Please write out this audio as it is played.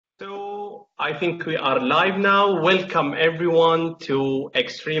I think we are live now. Welcome everyone to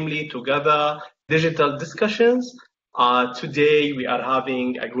Extremely Together Digital Discussions. Today we are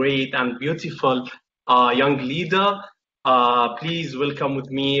having a great and beautiful young leader. Please welcome with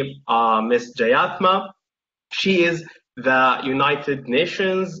me Ms. Jayathma. She is the United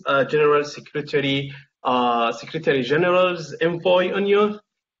Nations General Secretary, Secretary General's Envoy on Youth.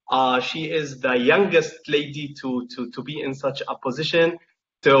 She is the youngest lady to be in such a position.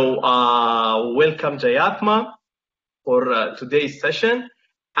 So welcome Jayathma for today's session,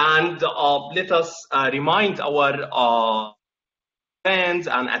 and let us remind our fans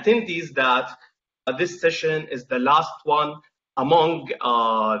and attendees that this session is the last one among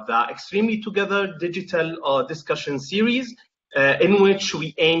the Extremely Together Digital Discussion Series, in which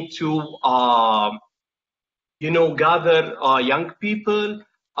we aim to gather young people,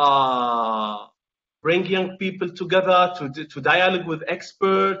 bring young people together to dialogue with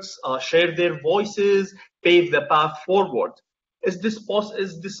experts, share their voices, pave the path forward. Is this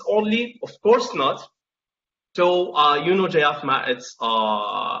only? Of course not. So Jayathma, it's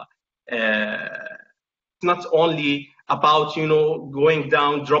not only about going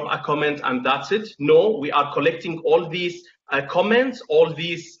down, drop a comment and that's it. No, we are collecting all these comments, all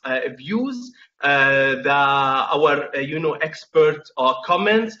these views, our expert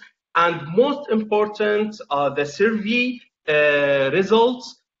comments, and most important, the survey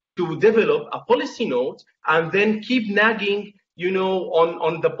results, to develop a policy note and then keep nagging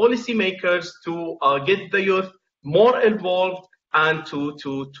on the policymakers to get the youth more involved and to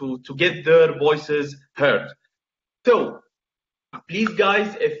get their voices heard. So please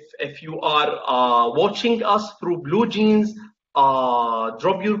guys, if you are watching us through Blue Jeans,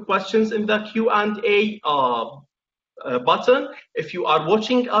 drop your questions in the Q&A button. If you are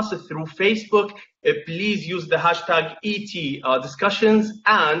watching us through Facebook, please use the hashtag ET discussions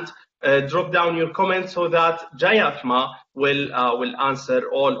and drop down your comments so that Jayathma will answer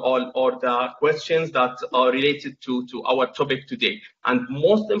all the questions that are related to our topic today. And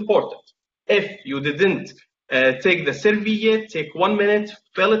most important, if you didn't take the survey yet, take 1 minute,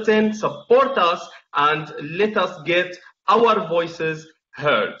 fill it in, support us, and let us get our voices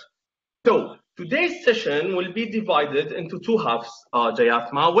heard. So today's session will be divided into two halves,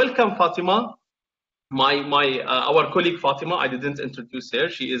 Jayathma. Welcome, Fatima. Our colleague Fatima, I didn't introduce her.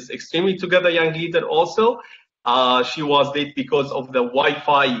 She is Extremely Together young leader also. She was late because of the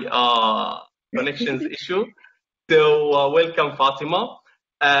Wi-Fi connections issue. So welcome, Fatima.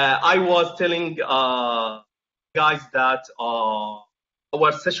 I was telling guys that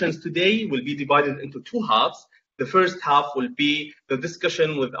our sessions today will be divided into two halves. The first half will be the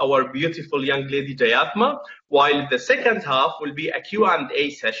discussion with our beautiful young lady Jayathma, while the second half will be a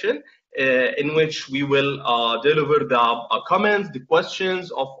Q&A session in which we will deliver the comments, the questions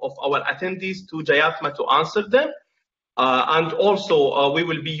of our attendees to Jayathma to answer them. And also we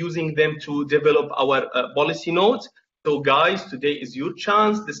will be using them to develop our policy notes. So guys, today is your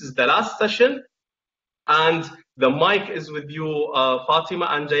chance. This is the last session. And the mic is with you, Fatima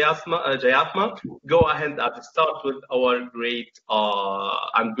and Jayathma. Go ahead and start with our great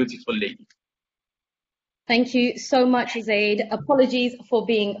and beautiful lady. Thank you so much, Zaid. Apologies for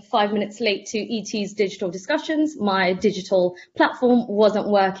being 5 minutes late to ET's digital discussions. My digital platform wasn't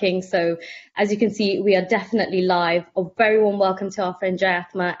working. So as you can see, we are definitely live. A very warm welcome to our friend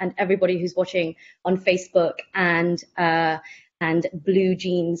Jayathma and everybody who's watching on Facebook and Blue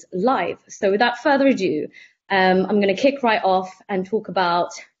Jeans Live. So without further ado, I'm going to kick right off and talk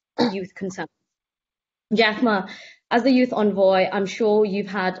about youth concerns. Jayathma, as the youth envoy, I'm sure you've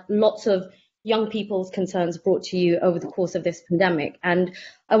had lots of young people's concerns brought to you over the course of this pandemic. And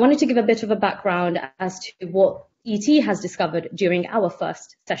I wanted to give a bit of a background as to what ET has discovered during our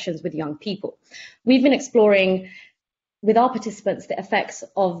first sessions with young people. We've been exploring with our participants the effects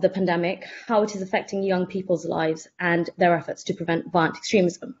of the pandemic, how it is affecting young people's lives and their efforts to prevent violent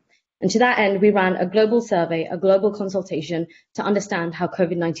extremism. And to that end, we ran a global survey, a global consultation to understand how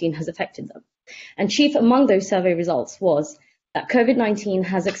COVID-19 has affected them. And chief among those survey results was that COVID-19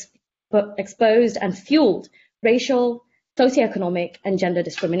 has exposed and fueled racial, socioeconomic, and gender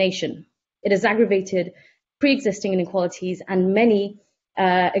discrimination. It has aggravated pre-existing inequalities and in many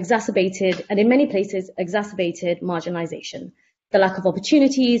places exacerbated marginalization, the lack of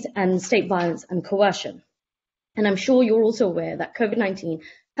opportunities, and state violence and coercion. And I'm sure you're also aware that COVID-19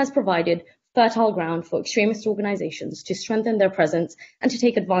 has provided fertile ground for extremist organizations to strengthen their presence and to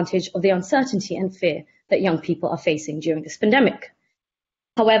take advantage of the uncertainty and fear that young people are facing during this pandemic.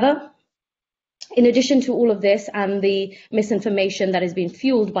 However, in addition to all of this and the misinformation that has been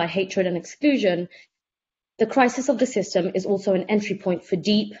fueled by hatred and exclusion, the crisis of the system is also an entry point for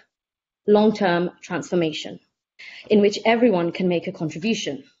deep, long-term transformation in which everyone can make a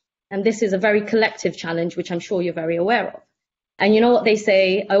contribution. And this is a very collective challenge, which I'm sure you're very aware of. And you know what they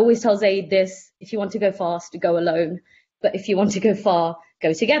say, I always tell Zaid this, if you want to go fast, go alone. But if you want to go far,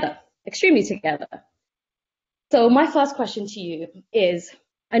 go together, extremely together. So my first question to you is,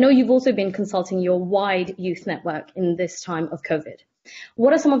 I know you've also been consulting your wide youth network in this time of COVID.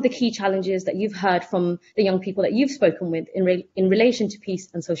 What are some of the key challenges that you've heard from the young people that you've spoken with in relation to peace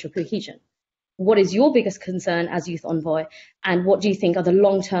and social cohesion? What is your biggest concern as Youth Envoy, and what do you think are the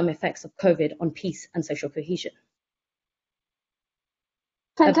long-term effects of COVID on peace and social cohesion?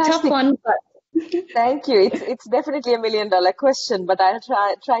 Fantastic. A tough one, but Thank you. It's definitely $1 million question, but I'll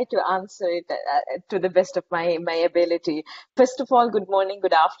try to answer it to the best of my ability. First of all, good morning,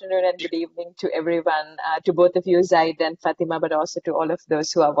 good afternoon, and good evening to everyone, to both of you, Zaid and Fatima, but also to all of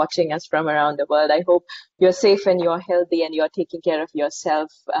those who are watching us from around the world. I hope you're safe and you're healthy and you're taking care of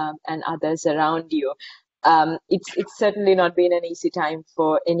yourself and others around you. It's certainly not been an easy time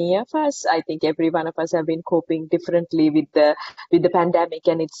for any of us. I think every one of us have been coping differently with the pandemic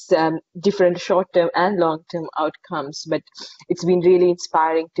and its different short-term and long-term outcomes. But it's been really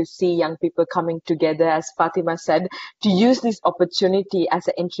inspiring to see young people coming together, as Fatima said, to use this opportunity as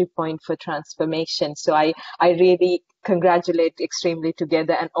an entry point for transformation. So I really congratulate extremely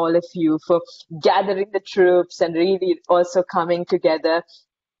together and all of you for gathering the troops and really also coming together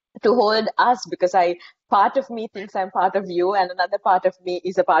to hold us, because part of me thinks I'm part of you, and another part of me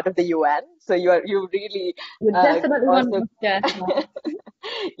is a part of the UN. So you're really definitely also, one.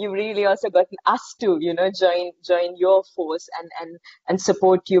 you really also gotten us to join your force and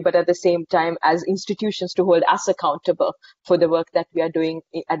support you, but at the same time as institutions to hold us accountable for the work that we are doing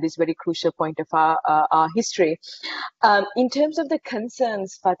at this very crucial point of our history. In terms of the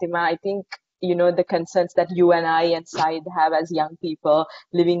concerns, Fatima, I think the concerns that you and I and Zaid have as young people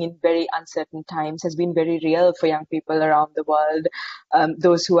living in very uncertain times has been very real for young people around the world.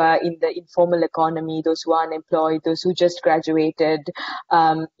 Those who are in the informal economy, those who are unemployed, those who just graduated,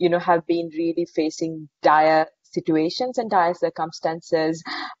 have been really facing dire situations and dire circumstances.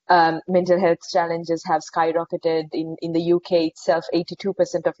 Mental health challenges have skyrocketed. In the UK itself,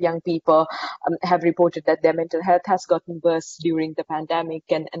 82% of young people have reported that their mental health has gotten worse during the pandemic,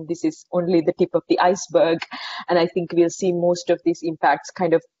 and this is only the tip of the iceberg. And I think we'll see most of these impacts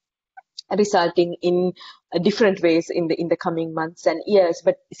kind of resulting in different ways in the coming months and years.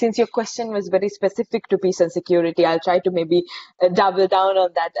 But since your question was very specific to peace and security, I'll try to maybe double down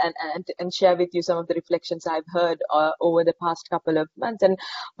on that and share with you some of the reflections I've heard over the past couple of months. And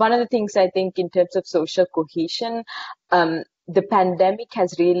one of the things I think in terms of social cohesion, the pandemic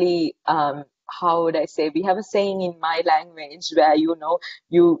has really how would I say, we have a saying in my language where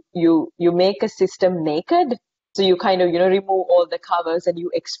you make a system naked. So you kind of, remove all the covers and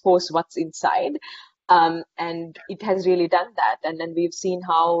you expose what's inside. And it has really done that. And then we've seen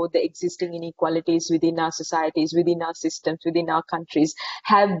how the existing inequalities within our societies, within our systems, within our countries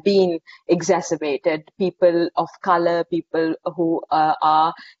have been exacerbated. People of color, people who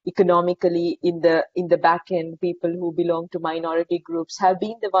are economically in the back end, people who belong to minority groups have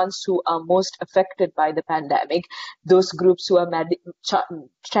been the ones who are most affected by the pandemic. Those groups who are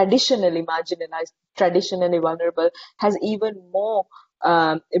traditionally marginalized, traditionally vulnerable, has even more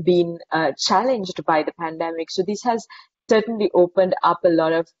been challenged by the pandemic. So this has certainly opened up a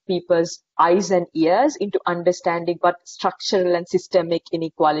lot of people's eyes and ears into understanding what structural and systemic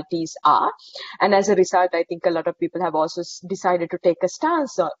inequalities are. And as a result, I think a lot of people have also decided to take a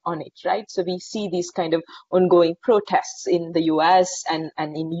stance on it, right? So we see these kind of ongoing protests in the US and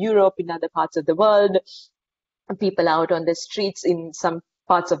in Europe, in other parts of the world, people out on the streets in some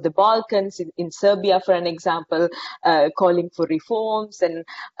parts of the Balkans, in Serbia, for an example, calling for reforms. And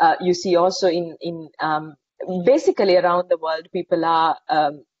you see also in basically around the world, people are,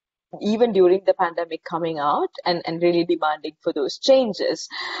 even during the pandemic, coming out and really demanding for those changes.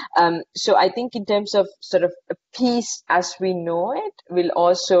 So I think in terms of sort of peace as we know it will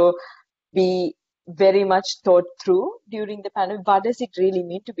also be very much thought through during the pandemic. What does it really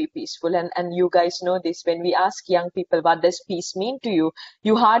mean to be peaceful? And you guys know this, when we ask young people, what does peace mean to you?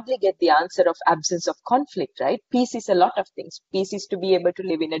 You hardly get the answer of absence of conflict, right? Peace is a lot of things. Peace is to be able to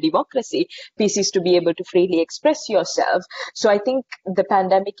live in a democracy. Peace is to be able to freely express yourself. So I think the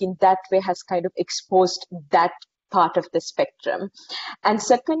pandemic in that way has kind of exposed that part of the spectrum. And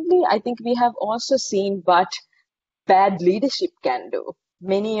secondly, I think we have also seen what bad leadership can do.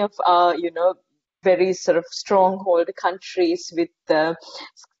 Many of our, very sort of stronghold countries with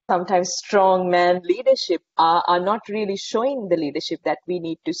sometimes strong man leadership are not really showing the leadership that we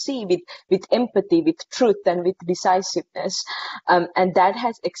need to see with empathy, with truth, and with decisiveness. And that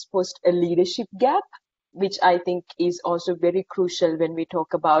has exposed a leadership gap, which I think is also very crucial when we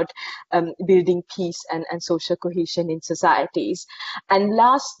talk about building peace and social cohesion in societies. And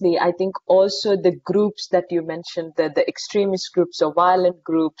lastly, I think also the groups that you mentioned, the extremist groups or violent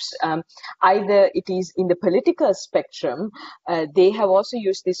groups, either it is in the political spectrum, they have also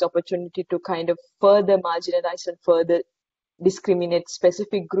used this opportunity to kind of further marginalize and further discriminate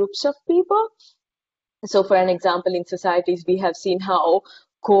specific groups of people. So for an example, in societies, we have seen how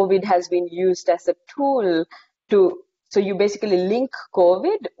COVID has been used as a tool so you basically link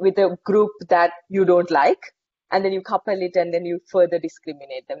COVID with a group that you don't like, and then you couple it and then you further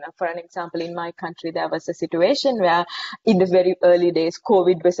discriminate them. Now, for an example, in my country, there was a situation where in the very early days,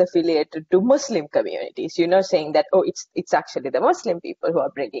 COVID was affiliated to Muslim communities, saying that, oh, it's actually the Muslim people who are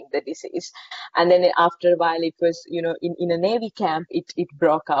bringing the disease. And then after a while, it was, in a Navy camp, it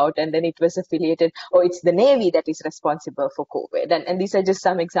broke out, and then it was affiliated, oh, it's the Navy that is responsible for COVID. And these are just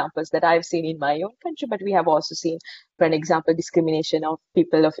some examples that I've seen in my own country, but we have also seen, for an example, discrimination of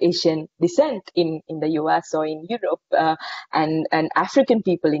people of Asian descent in the US or in Europe, and African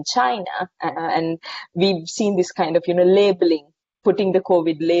people in China. And we've seen this kind of, labeling, putting the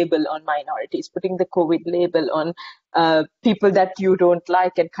COVID label on minorities, putting the COVID label on people that you don't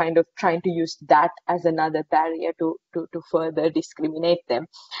like, and kind of trying to use that as another barrier to further discriminate them.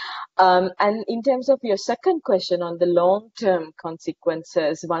 And in terms of your second question on the long-term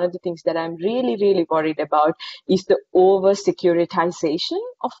consequences, one of the things that I'm really, really worried about is the over-securitization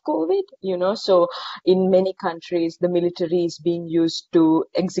of COVID. So in many countries, the military is being used to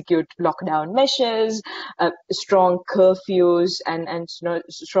execute lockdown measures, strong curfews, and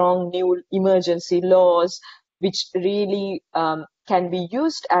strong new emergency laws, which really can be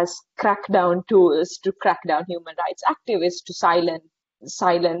used as crackdown tools to crack down human rights activists, to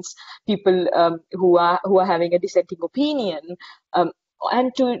silence people who are having a dissenting opinion,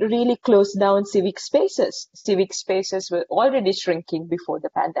 and to really close down civic spaces. Civic spaces were already shrinking before the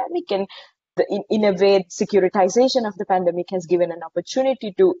pandemic, and in a way, securitization of the pandemic has given an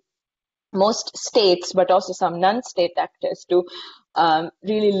opportunity to most states, but also some non-state actors, to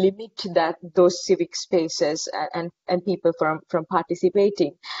really limit those civic spaces and people from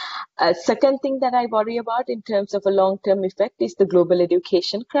participating. Second thing that I worry about in terms of a long-term effect is the global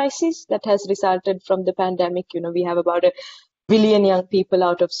education crisis that has resulted from the pandemic. We have about 1 billion young people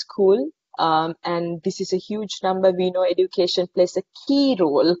out of school. And this is a huge number. We know education plays a key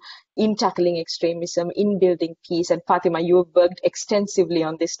role in tackling extremism, in building peace. And Fatima, you have worked extensively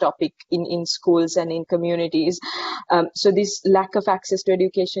on this topic in schools and in communities. So this lack of access to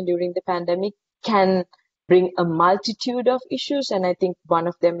education during the pandemic can bring a multitude of issues. And I think one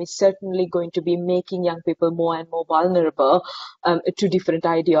of them is certainly going to be making young people more and more vulnerable to different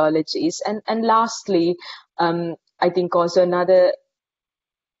ideologies. And lastly, I think also another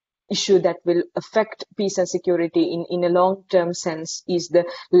issue that will affect peace and security in a long-term sense is the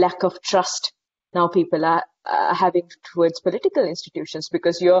lack of trust now people are having towards political institutions,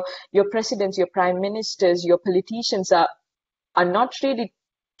 because your presidents, your prime ministers, your politicians are not really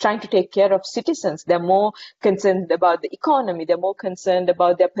trying to take care of citizens. They're more concerned about the economy. They're more concerned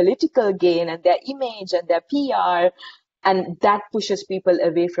about their political gain and their image and their PR, and that pushes people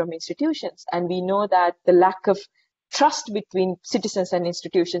away from institutions. And we know that the lack of trust between citizens and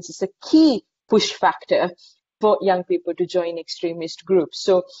institutions is a key push factor for young people to join extremist groups.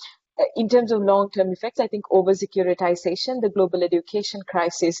 So in terms of long-term effects, I think over-securitization, the global education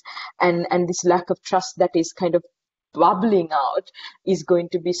crisis, and this lack of trust that is kind of bubbling out is going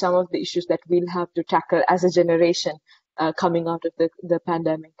to be some of the issues that we'll have to tackle as a generation coming out of the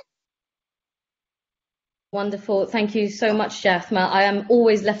pandemic. Wonderful. Thank you so much, Jayathma. I am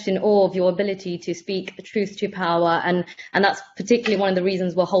always left in awe of your ability to speak truth to power. And that's particularly one of the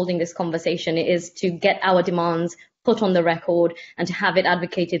reasons we're holding this conversation, is to get our demands put on the record and to have it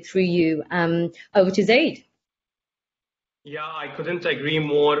advocated through you. Over to Zaid. Yeah, I couldn't agree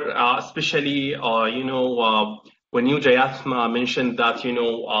more, especially, when you, Jayathma, mentioned that,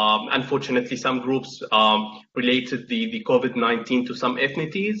 unfortunately, some groups related the COVID-19 to some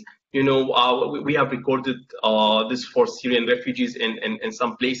ethnicities. We have recorded this for Syrian refugees in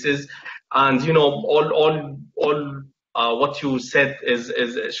some places, and all what you said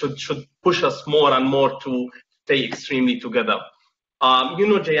should push us more and more to stay extremely together.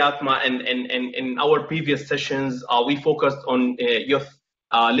 Jayathma, in our previous sessions, we focused on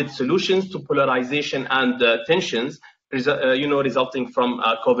youth-led solutions to polarization and tensions, resulting from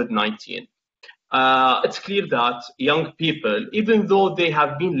COVID-19. it's clear that young people, even though they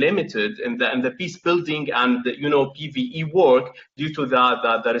have been limited in the peace building and PVE work due to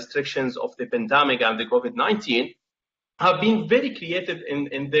the restrictions of the pandemic and the COVID-19, have been very creative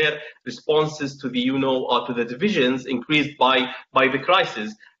in their responses to the to the divisions increased by the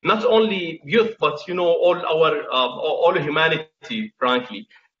crisis. Not only youth, but all humanity, frankly.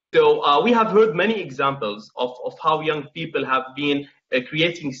 So we have heard many examples of how young people have been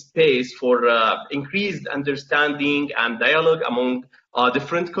creating space for increased understanding and dialogue among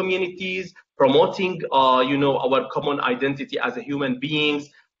different communities, promoting our common identity as a human beings,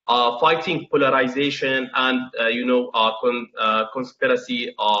 fighting polarization and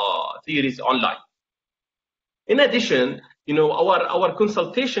conspiracy theories online. In addition, our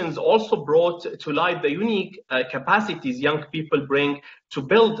consultations also brought to light the unique capacities young people bring to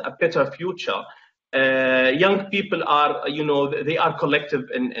build a better future. Young people are, they are collective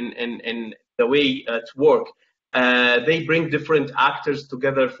in the way to work. They bring different actors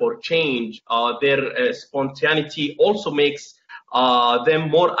together for change. Their spontaneity also makes them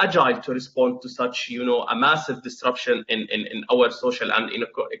more agile to respond to such, a massive disruption in our social and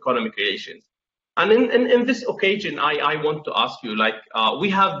economic relations. And in this occasion, I want to ask you, we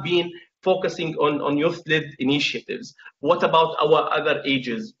have been focusing on youth-led initiatives. What about our other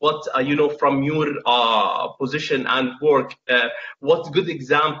ages? What, from your position and work, what good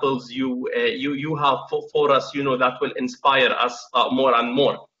examples you have for us, that will inspire us more and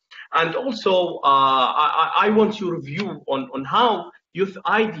more? And also, I want your view on how youth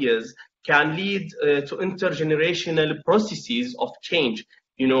ideas can lead to intergenerational processes of change.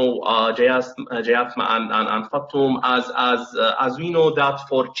 Jayathma and Fatima, as we know that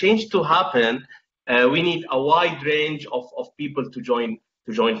for change to happen, we need a wide range of people to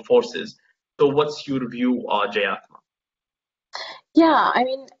join forces. So, what's your view, Jayathma? Yeah, I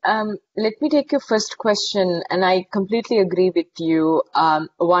mean, let me take your first question, and I completely agree with you.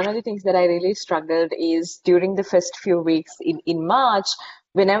 One of the things that I really struggled is during the first few weeks in March,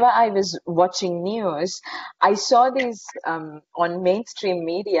 whenever I was watching news, I saw these on mainstream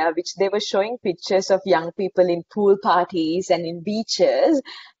media, which they were showing pictures of young people in pool parties and in beaches,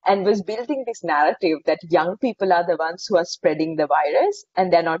 and was building this narrative that young people are the ones who are spreading the virus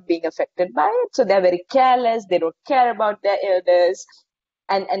and they're not being affected by it. So they're very careless, they don't care about their elders.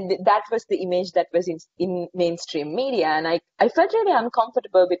 And that was the image that was in mainstream media. And I felt really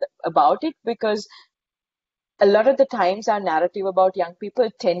uncomfortable about it, because a lot of the times our narrative about young people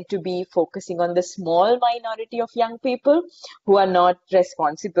tend to be focusing on the small minority of young people who are not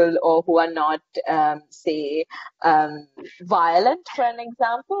responsible or who are not, violent, for an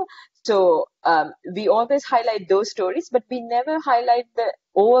example. So we always highlight those stories, but we never highlight the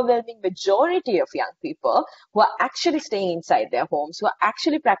overwhelming majority of young people who are actually staying inside their homes, who are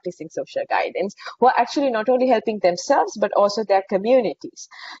actually practicing social guidance, who are actually not only helping themselves, but also their communities.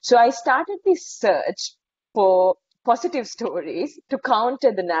 So I started this search for positive stories to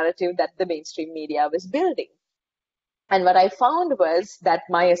counter the narrative that the mainstream media was building. And what I found was that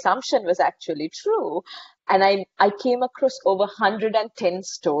my assumption was actually true. And I came across over 110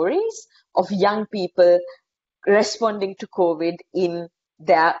 stories of young people responding to COVID in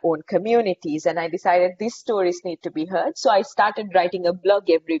their own communities. And I decided these stories need to be heard. So I started writing a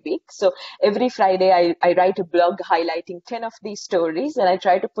blog every week. So every Friday, I write a blog highlighting 10 of these stories, and I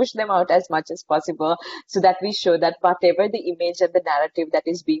try to push them out as much as possible so that we show that whatever the image and the narrative that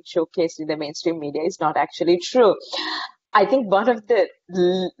is being showcased in the mainstream media is not actually true. I think one of the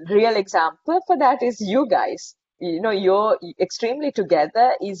real example for that is you guys. You're extremely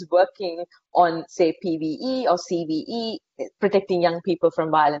together is working on, say, PVE or CVE, protecting young people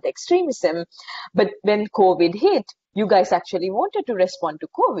from violent extremism. But when COVID hit, you guys actually wanted to respond to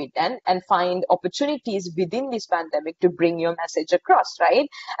COVID and find opportunities within this pandemic to bring your message across, right?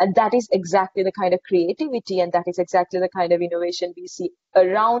 And that is exactly the kind of creativity, and that is exactly the kind of innovation we see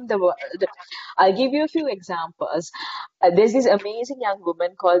around the world. I'll give you a few examples. There's this amazing young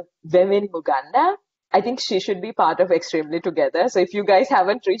woman called Women Muganda. I think she should be part of Extremely Together. So if you guys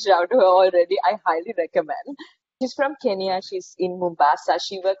haven't reached out to her already, I highly recommend. She's from Kenya. She's in Mombasa.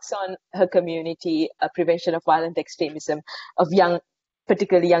 She works on her community, prevention of violent extremism of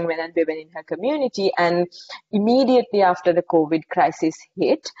particularly young men and women in her community. And immediately after the COVID crisis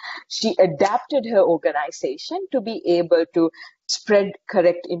hit, she adapted her organization to be able to spread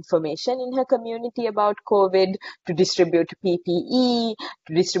correct information in her community about COVID, to distribute PPE,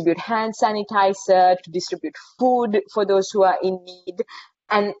 to distribute hand sanitizer, to distribute food for those who are in need,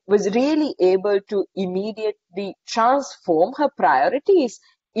 and was really able to immediately transform her priorities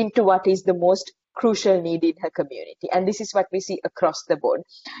into what is the most crucial need in her community. And this is what we see across the board.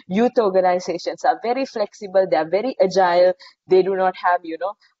 Youth organizations are very flexible, they are very agile, they do not have,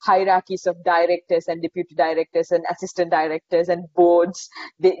 hierarchies of directors and deputy directors and assistant directors and boards.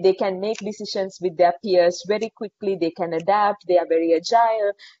 They can make decisions with their peers very quickly, they can adapt, they are very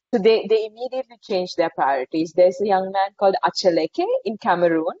agile. So they immediately change their priorities. There's a young man called Achaleke in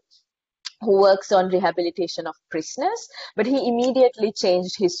Cameroon who works on rehabilitation of prisoners, but he immediately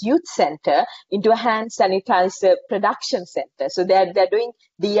changed his youth center into a hand sanitizer production center. So they're doing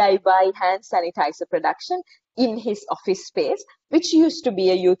DIY hand sanitizer production in his office space, which used to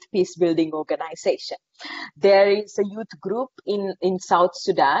be a youth peace building organization. There is a youth group in South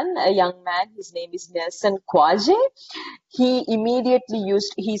Sudan, a young man, his name is Nelson Kwaje. He immediately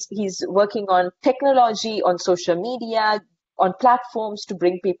he's working on technology, on social media, on platforms to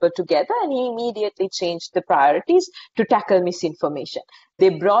bring people together, and he immediately changed the priorities to tackle misinformation. They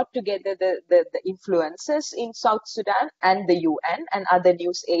brought together the influencers in South Sudan and the UN and other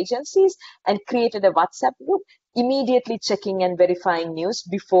news agencies and created a WhatsApp group, immediately checking and verifying news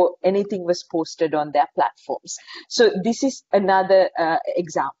before anything was posted on their platforms. So this is another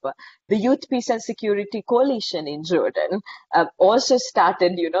example. The Youth Peace and Security Coalition in Jordan also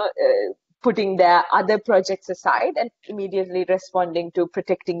started, putting their other projects aside and immediately responding to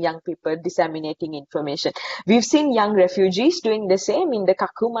protecting young people, disseminating information. We've seen young refugees doing the same in the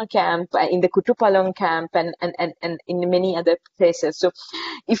Kakuma camp, in the Kutupalong camp, and in many other places. So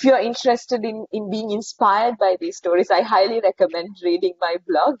if you're interested in being inspired by these stories, I highly recommend reading my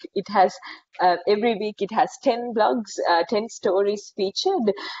blog. It has every week it has 10 blogs, 10 stories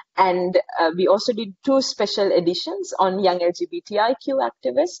featured, and we also did 2 special editions on young LGBTIQ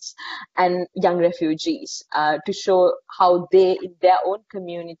activists and young refugees to show how they in their own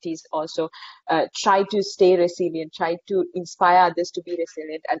communities also try to stay resilient, try to inspire others to be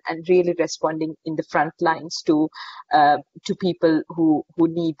resilient, and really responding in the front lines to people who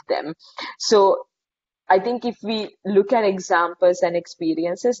need them. So I think if we look at examples and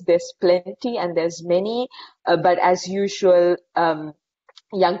experiences, there's plenty and there's many, but as usual,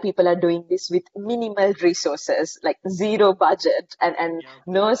 young people are doing this with minimal resources, like zero budget and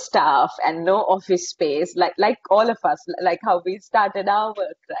no staff and no office space, like all of us, like how we started our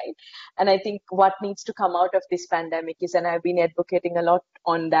work, right? And I think what needs to come out of this pandemic is, and I've been advocating a lot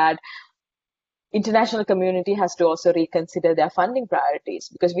on that, international community has to also reconsider their funding priorities,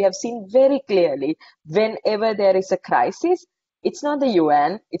 because we have seen very clearly whenever there is a crisis, it's not the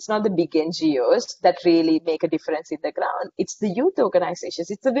UN, it's not the big NGOs that really make a difference in the ground. It's the youth organizations,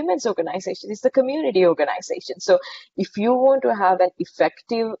 it's the women's organizations, it's the community organizations. So if you want to have an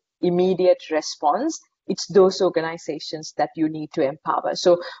effective, immediate response, it's those organizations that you need to empower.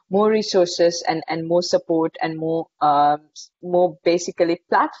 So more resources and more support and more basically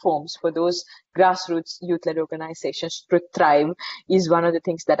platforms for those grassroots youth-led organizations to thrive is one of the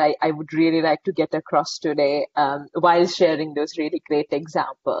things that I would really like to get across today while sharing those really great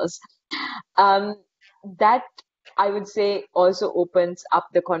examples. That I would say also opens up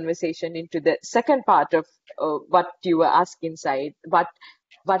the conversation into the second part of what you were asking, Zaid.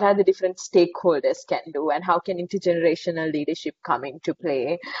 What are the different stakeholders can do, and how can intergenerational leadership come into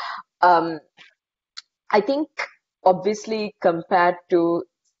play? I think obviously compared to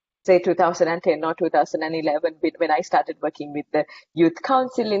say 2010 or 2011, when I started working with the Youth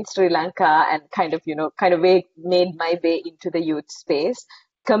Council in Sri Lanka and kind of made my way into the youth space,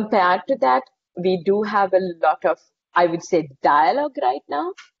 compared to that, we do have a lot of, I would say, dialogue right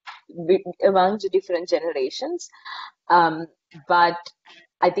now among the different generations. But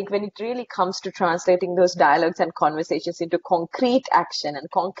I think when it really comes to translating those dialogues and conversations into concrete action and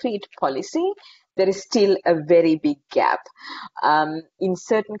concrete policy, there is still a very big gap. In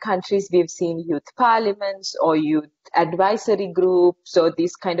certain countries, we've seen youth parliaments or youth advisory groups or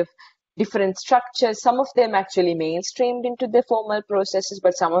these kind of different structures. Some of them actually mainstreamed into the formal processes,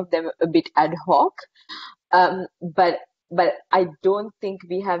 but some of them a bit ad hoc. But I don't think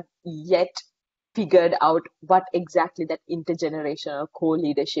we have yet figured out what exactly that intergenerational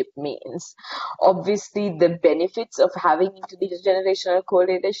co-leadership means. Obviously, the benefits of having intergenerational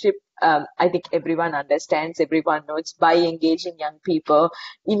co-leadership, I think everyone understands, everyone knows. By engaging young people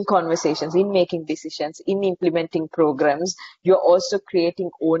in conversations, in making decisions, in implementing programs, you're also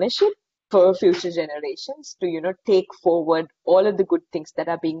creating ownership for future generations to, take forward all of the good things that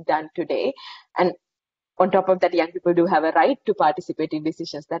are being done today. And on top of that, young people do have a right to participate in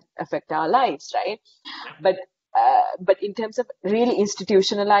decisions that affect our lives, right? But in terms of really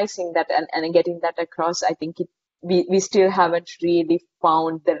institutionalizing that and getting that across, I think we still haven't really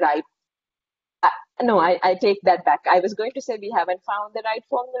found the right No, I take that back. I was going to say we haven't found the right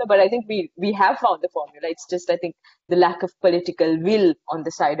formula, but I think we have found the formula. It's just, I think, the lack of political will on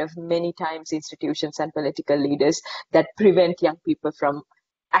the side of many times institutions and political leaders that prevent young people from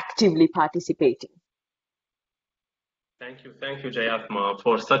actively participating. Thank you, Jayathma,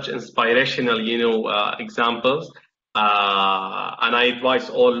 for such inspirational, examples. And I advise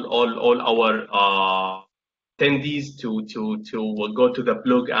all our attendees to go to the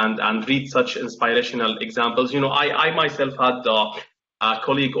blog and read such inspirational examples. I myself had a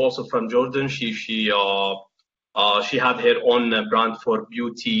colleague also from Jordan. She had her own brand for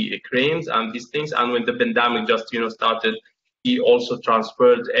beauty creams and these things. And when the pandemic just started, he also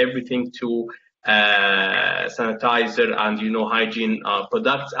transferred everything to sanitizer and hygiene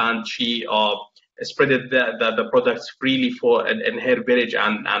products, and she spreaded the products freely for in her village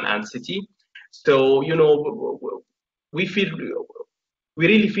and city. So we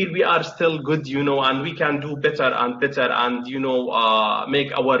really feel we are still good, and we can do better and better, and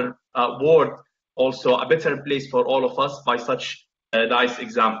make our world also a better place for all of us by such nice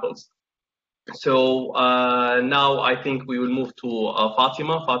examples. So now I think we will move to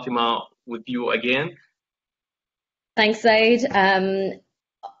Fatima. Fatima, with you again. Thanks, Zaid.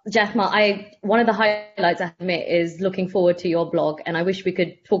 Jayathma, one of the highlights, I admit, is looking forward to your blog, and I wish we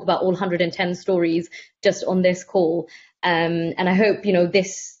could talk about all 110 stories just on this call. And I hope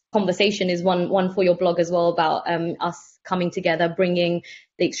this conversation is one for your blog as well, about us coming together, bringing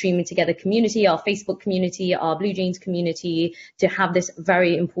the Extremely Together community, our Facebook community, our Blue Jeans community, to have this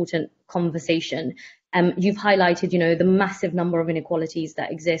very important conversation. You've highlighted, the massive number of inequalities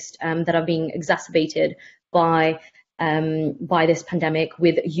that exist, that are being exacerbated by this pandemic,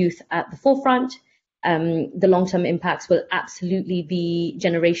 with youth at the forefront. The long-term impacts will absolutely be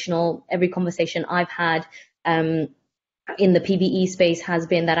generational. Every conversation I've had in the PBE space has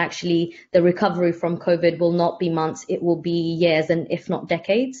been that actually the recovery from COVID will not be months, it will be years, and if not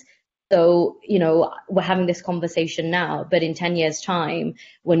decades. So, we're having this conversation now, but in 10 years' time,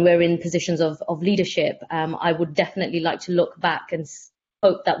 when we're in positions of leadership, I would definitely like to look back and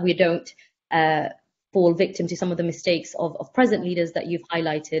hope that we don't fall victim to some of the mistakes of present leaders that you've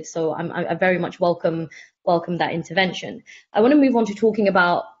highlighted. So I very much welcome that intervention. I want to move on to talking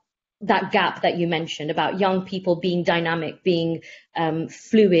about that gap that you mentioned, about young people being dynamic, being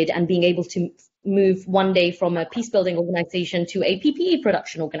fluid, and being able to move one day from a peace building organization to a PPE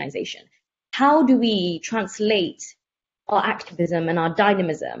production organization. How do we translate our activism and our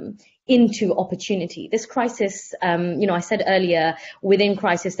dynamism into opportunity? This crisis, I said earlier, within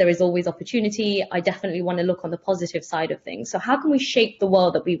crisis there is always opportunity. I definitely want to look on the positive side of things. So how can we shape the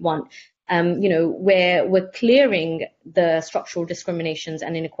world that we want, where we're clearing the structural discriminations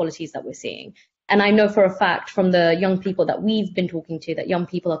and inequalities that we're seeing? And I know for a fact from the young people that we've been talking to that young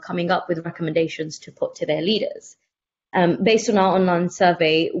people are coming up with recommendations to put to their leaders. Based on our online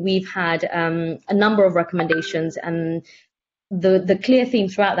survey, we've had a number of recommendations, and the clear theme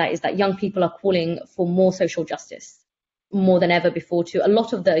throughout that is that young people are calling for more social justice, more than ever before, to a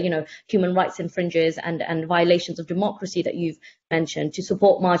lot of the human rights infringes and violations of democracy that you've mentioned, to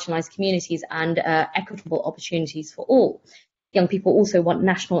support marginalized communities and equitable opportunities for all. Young people also want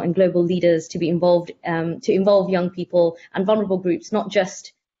national and global leaders to be involved, to involve young people and vulnerable groups, not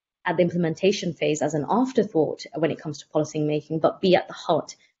just at the implementation phase as an afterthought when it comes to policy making, but be at the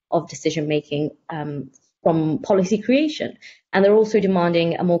heart of decision making from policy creation. And they're also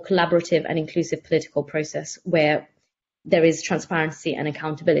demanding a more collaborative and inclusive political process where there is transparency and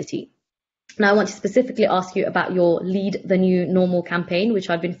accountability. Now, I want to specifically ask you about your Lead the New Normal campaign, which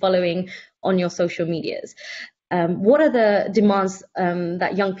I've been following on your social medias. What are the demands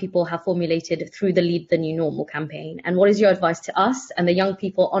that young people have formulated through the Lead the New Normal campaign? And what is your advice to us and the young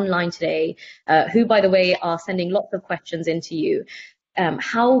people online today, who, by the way, are sending lots of questions into you?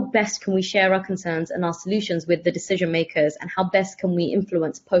 How best can we share our concerns and our solutions with the decision makers, and how best can we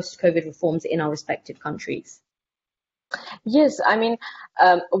influence post-COVID reforms in our respective countries? Yes, I mean,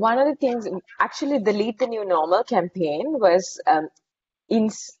 one of the things, actually, the Lead the New Normal campaign was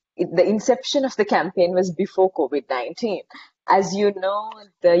the inception of the campaign was before COVID-19. As you know,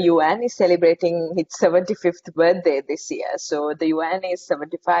 the UN is celebrating its 75th birthday this year. So the UN is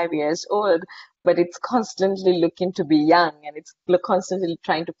 75 years old, but it's constantly looking to be young, and it's constantly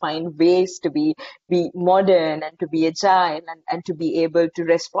trying to find ways to be modern and to be agile and to be able to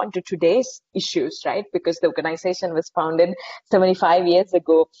respond to today's issues, right? Because the organization was founded 75 years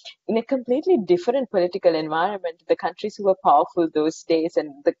ago in a completely different political environment. The countries who were powerful those days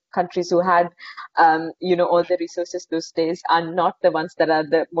and the countries who had, all the resources those days are not the ones that are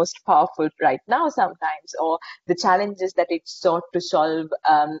the most powerful right now sometimes, or the challenges that it sought to solve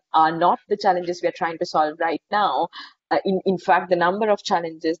are not the challenges challenges we are trying to solve right now. In fact, the number of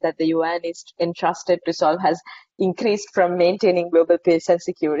challenges that the UN is entrusted to solve has increased from maintaining global peace and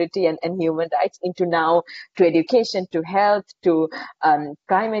security and human rights into now to education, to health, to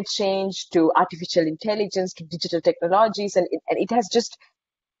climate change, to artificial intelligence, to digital technologies. And it has just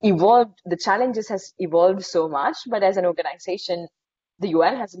evolved. The challenges has evolved so much, but as an organization, the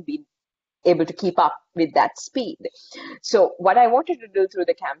UN hasn't been able to keep up with that speed. So what I wanted to do through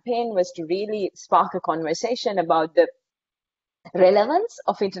the campaign was to really spark a conversation about the relevance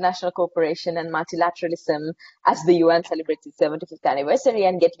of international cooperation and multilateralism as the UN celebrates its 75th anniversary,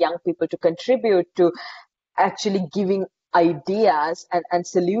 and get young people to contribute to actually giving ideas and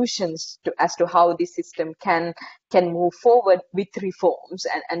solutions as to how this system can move forward with reforms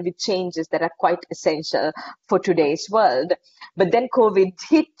and with changes that are quite essential for today's world. But then COVID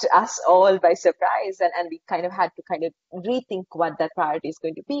hit us all by surprise, and we kind of had to rethink what that priority is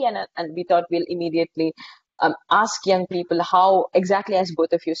going to be, and we thought we'll immediately ask young people how, exactly as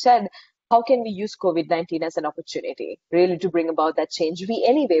both of you said, how can we use COVID-19 as an opportunity really to bring about that change we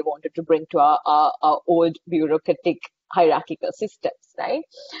anyway wanted to bring to our old bureaucratic hierarchical systems, right?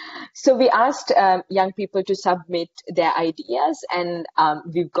 So we asked young people to submit their ideas, and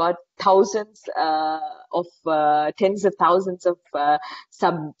we've got tens of thousands of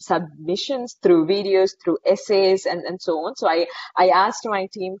submissions through videos, through essays, and so on. So I asked my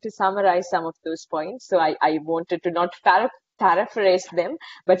team to summarize some of those points. So I wanted to not paraphrase them,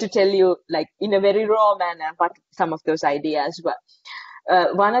 but to tell you, like, in a very raw manner, what some of those ideas were.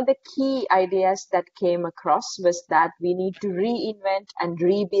 One of the key ideas that came across was that we need to reinvent and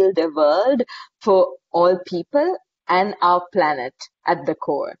rebuild a world for all people and our planet at the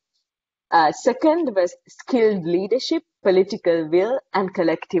core. Second was skilled leadership, political will, and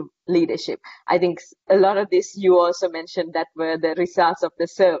collective leadership. I think a lot of this you also mentioned that were the results of the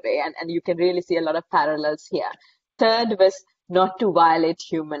survey, and you can really see a lot of parallels here. Third was not to violate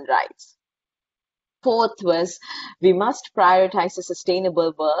human rights. Fourth was we must prioritize a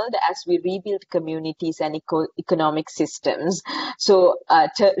sustainable world as we rebuild communities and economic systems. So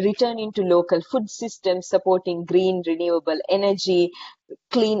returning to local food systems, supporting green renewable energy,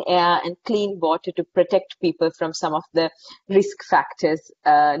 clean air and clean water to protect people from some of the risk factors,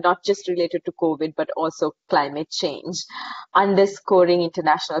 not just related to COVID, but also climate change. Underscoring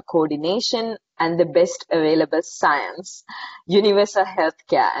international coordination and the best available science, universal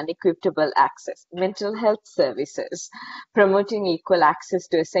healthcare and equitable access, mental health services, promoting equal access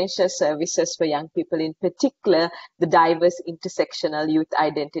to essential services for young people, in particular the diverse intersectional youth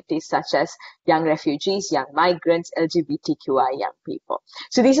identities such as young refugees, young migrants, LGBTQI young people.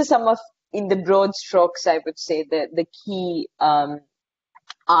 So these are some of, in the broad strokes, I would say, the key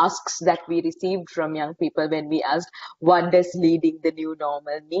asks that we received from young people when we asked, what does leading the new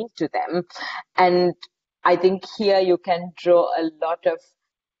normal mean to them? And I think here you can draw a lot of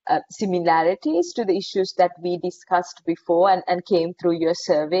similarities to the issues that we discussed before and came through your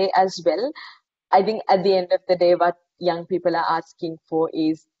survey as well. I think at the end of the day, what young people are asking for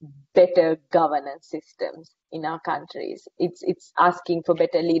is better governance systems in our countries. It's asking for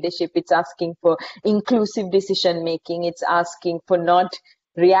better leadership. It's asking for inclusive decision making. It's asking for not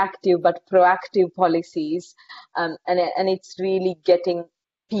reactive but proactive policies, and it's really getting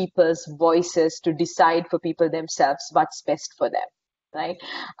people's voices to decide for people themselves what's best for them, right?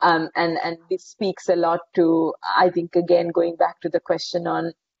 And this speaks a lot to, I think, again, going back to the question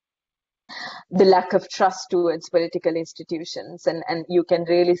on the lack of trust towards political institutions, and you can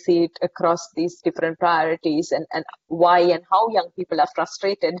really see it across these different priorities, and why and how young people are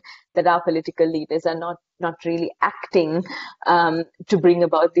frustrated that our political leaders are not really acting to bring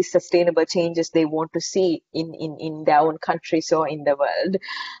about these sustainable changes they want to see in their own countries or in the world.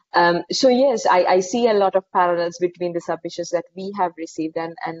 So yes, I see a lot of parallels between the submissions that we have received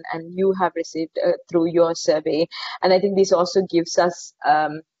and you have received through your survey, and I think this also gives us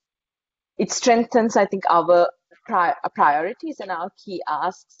it strengthens, I think, our priorities and our key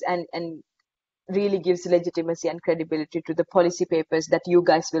asks, and really gives legitimacy and credibility to the policy papers that you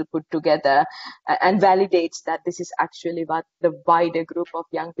guys will put together, and validates that this is actually what the wider group of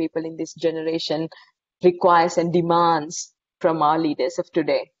young people in this generation requires and demands from our leaders of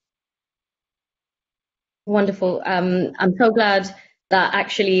today. Wonderful. I'm so glad that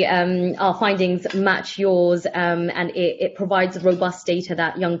actually our findings match yours, and it provides robust data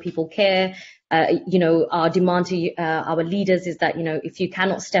that young people care. Our demand to our leaders is that, if you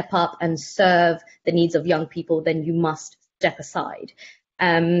cannot step up and serve the needs of young people, then you must step aside.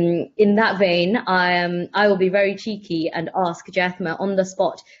 In that vein, I will be very cheeky and ask Jayathma on the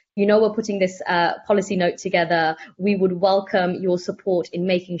spot we're putting this policy note together. We would welcome your support in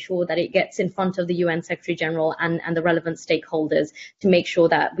making sure that it gets in front of the UN Secretary General and the relevant stakeholders to make sure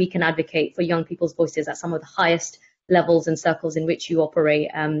that we can advocate for young people's voices at some of the highest levels and circles in which you operate.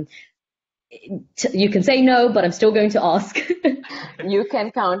 You can say no, but I'm still going to ask. You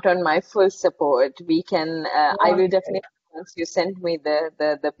can count on my full support. We can, I will definitely, once you send me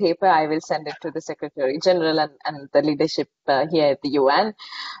the paper, I will send it to the Secretary General and the leadership here at the UN.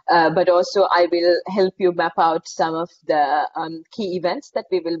 But also I will help you map out some of the key events that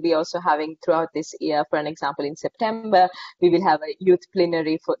we will be also having throughout this year. For an example, in September, we will have a youth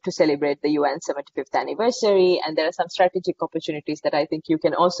plenary to celebrate the UN 75th anniversary. And there are some strategic opportunities that I think you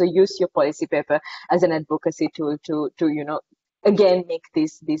can also use your policy paper as an advocacy tool to again make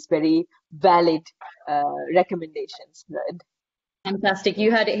these very valid recommendations. Fantastic.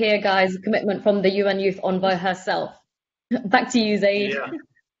 You heard it here, guys. Commitment from the UN Youth Envoy herself. Back to you, Zaid.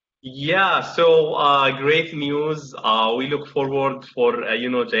 Yeah. So great news. We look forward for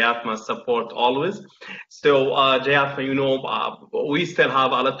Jayathma's support always. So Jayathma, we still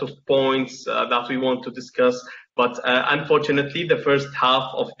have a lot of points that we want to discuss, but unfortunately, the first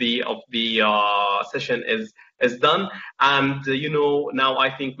half of the session is done, and now I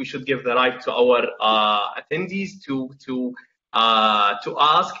think we should give the right to our attendees to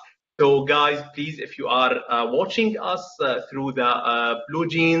ask. So guys, please, if you are watching us through the Blue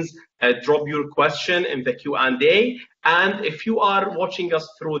Jeans, drop your question in the Q&A. And if you are watching us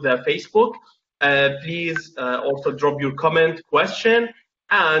through the Facebook, please also drop your comment, question,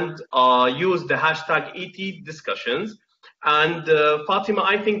 and use the hashtag ET discussions. And Fatima,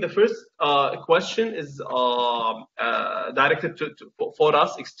 I think the first question is directed for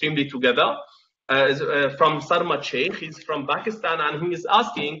us extremely together. Is from Sarma Sheikh. He's from Pakistan, and he is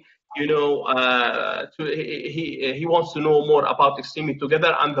asking, he wants to know more about Extremely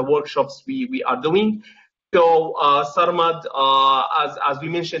Together and the workshops we are doing. So Sarmad, as we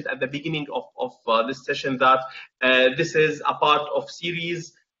mentioned at the beginning of this session, that this is a part of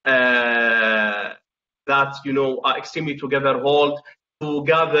series that Extremely Together hold to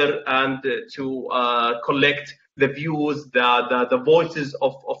gather and to collect the views, the voices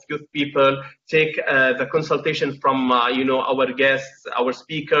of youth people, take the consultation from our guests, our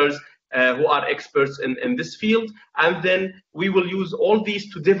speakers who are experts in this field, and then we will use all these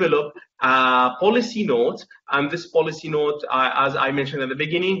to develop a policy note. And this policy note, as I mentioned at the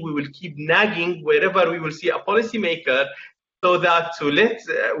beginning, we will keep nagging wherever we will see a policymaker, so that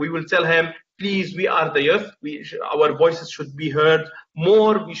we will tell him, please, we are the youth. Our voices should be heard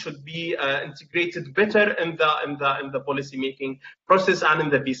more. We should be integrated better in the policy making process and in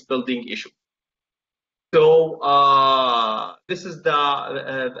the peace building issue. So this is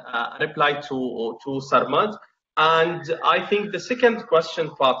the reply to Sarmad. And I think the second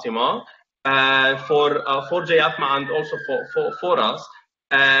question, Fatima, for Jayathma and also for us,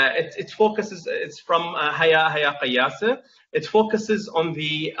 it focuses. It's from Haya Qayase. It focuses on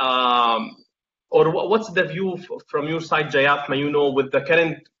the or what's the view from your side, Jayathma, with the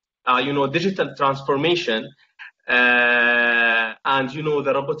current, digital transformation and,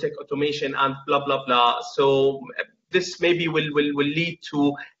 the robotic automation and blah, blah, blah. So this maybe will lead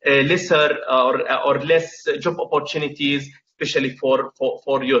to lesser or less job opportunities, especially for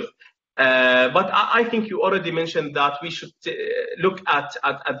youth. But I think you already mentioned that we should look at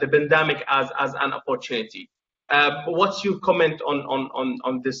the pandemic as an opportunity. What's your comment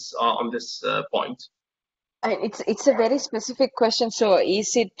on this point? It's a very specific question. So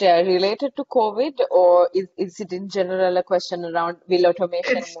is it related to COVID, or is it in general a question around will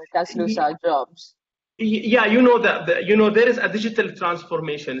automation make us lose our jobs? Yeah, that there is a digital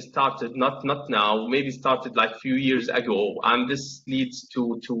transformation started, not now, maybe started like a few years ago, and this leads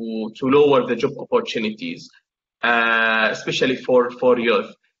to lower the job opportunities, especially for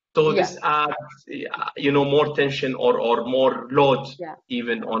youth. So this adds, more tension or more load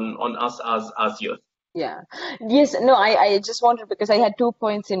even on us as youth. Yeah. Yes. No, I just wanted, because I had 2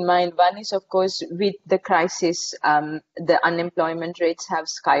 points in mind. One is, of course, with the crisis, the unemployment rates have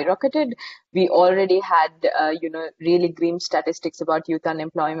skyrocketed. We already had, really grim statistics about youth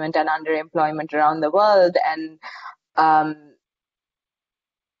unemployment and underemployment around the world. And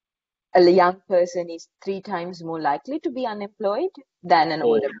a young person is 3 times more likely to be unemployed than an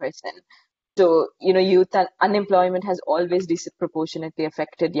older person. So, youth unemployment has always disproportionately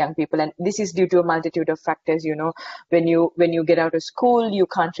affected young people. And this is due to a multitude of factors. When you get out of school, you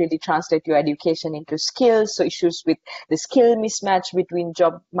can't really translate your education into skills. So issues with the skill mismatch between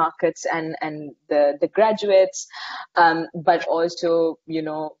job markets and the graduates. But also,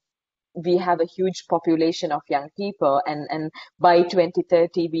 we have a huge population of young people, and by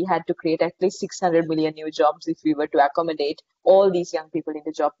 2030 we had to create at least 600 million new jobs if we were to accommodate all these young people in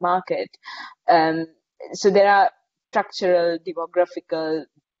the job market. So there are structural, demographical,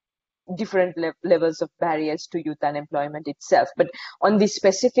 different levels of barriers to youth unemployment itself. But on the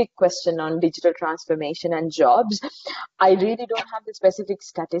specific question on digital transformation and jobs, I really don't have the specific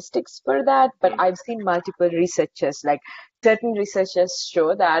statistics for that, but I've seen multiple researchers, like certain researchers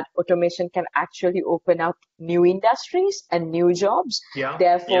show that automation can actually open up new industries and new jobs.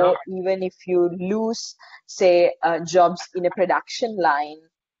 Therefore, even if you lose, say, jobs in a production line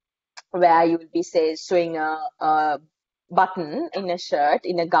where you will be, say, sewing a button in a shirt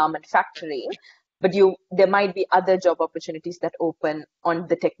in a garment factory, but there might be other job opportunities that open on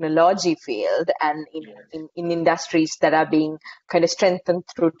the technology field and in industries that are being kind of strengthened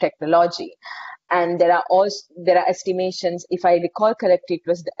through technology. And there are estimations, if I recall correctly, it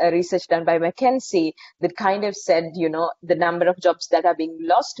was a research done by McKinsey that kind of said, the number of jobs that are being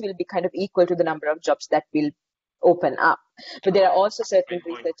lost will be kind of equal to the number of jobs that will open up. But there are also certain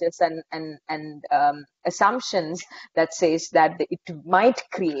researchers and assumptions that says that it might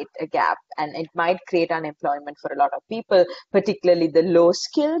create a gap and it might create unemployment for a lot of people, particularly the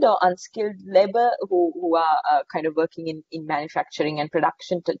low-skilled or unskilled labor who are kind of working in manufacturing and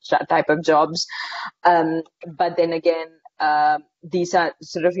production type of jobs. But then again, these are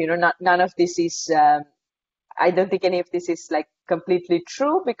sort of, none of this is, I don't think any of this is like completely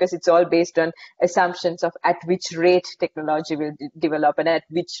true, because it's all based on assumptions of at which rate technology will develop and at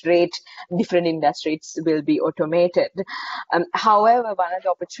which rate different industries will be automated. However, one of the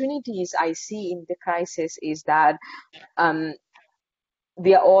opportunities I see in the crisis is that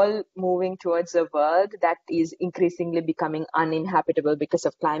we are all moving towards a world that is increasingly becoming uninhabitable because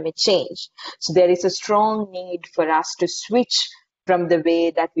of climate change. So there is a strong need for us to switch from the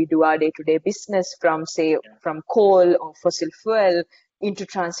way that we do our day-to-day business from coal or fossil fuel into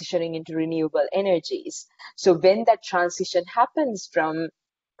transitioning into renewable energies. So when that transition happens from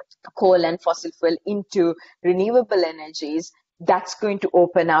coal and fossil fuel into renewable energies, that's going to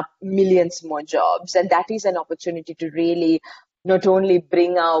open up millions more jobs. And that is an opportunity to really not only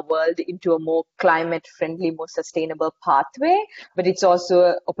bring our world into a more climate-friendly, more sustainable pathway, but it's also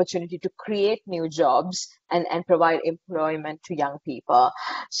an opportunity to create new jobs and provide employment to young people.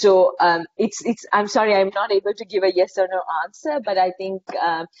 So I'm sorry, I'm not able to give a yes or no answer, but I think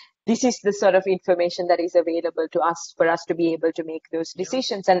this is the sort of information that is available to us for us to be able to make those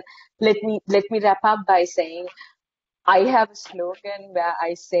decisions. And let me wrap up by saying, I have a slogan where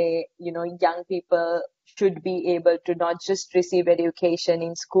I say, young people should be able to not just receive education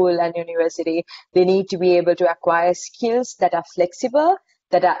in school and university, they need to be able to acquire skills that are flexible,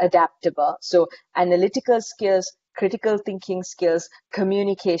 that are adaptable. So analytical skills, critical thinking skills,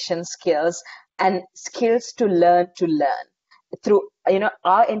 communication skills, and skills to learn. Through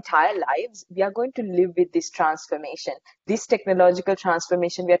our entire lives, we are going to live with this transformation. This technological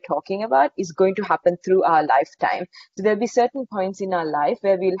transformation we are talking about is going to happen through our lifetime. So there'll be certain points in our life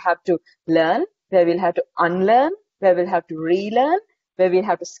where we'll have to learn, where we'll have to unlearn, where we'll have to relearn, where we'll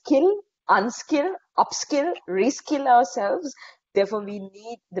have to skill, unskill, upskill, reskill ourselves. Therefore, we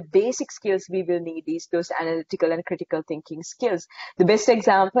need the basic skills we will need is those analytical and critical thinking skills. The best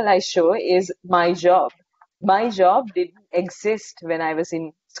example I show is my job. My job didn't exist when I was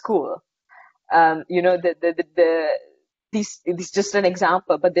in school. This is just an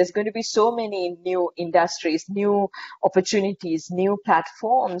example, but there's going to be so many new industries, new opportunities, new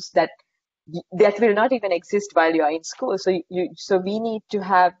platforms that will not even exist while you are in school. So we need to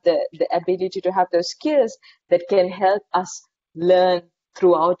have the ability to have those skills that can help us learn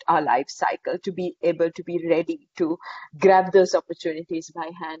throughout our life cycle, to be able to be ready to grab those opportunities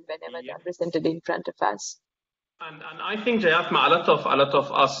by hand whenever they're presented in front of us. And I think, Jayathma, a lot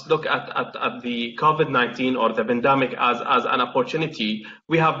of us look at the COVID-19 or the pandemic as an opportunity.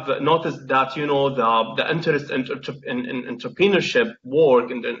 We have noticed that the interest in entrepreneurship work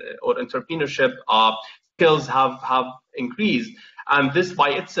or entrepreneurship skills have increased, and this by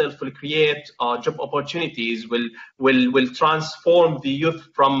itself will create job opportunities. Will transform the youth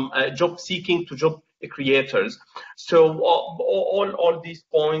from job seeking to job creators. So all these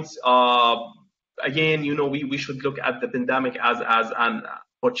points. Again, we should look at the pandemic as an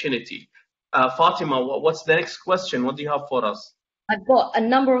opportunity. Fatima, what's the next question? What do you have for us? I've got a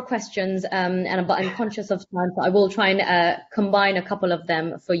number of questions, but I'm conscious of time, so I will try and combine a couple of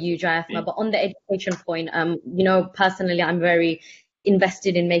them for you, Jayathma. But on the education point, personally, I'm very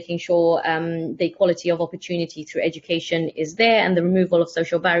invested in making sure the equality of opportunity through education is there, and the removal of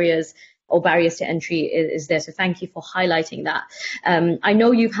social barriers or barriers to entry is there. So thank you for highlighting that. I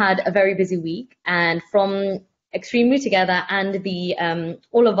know you've had a very busy week, and from Extremely Together and the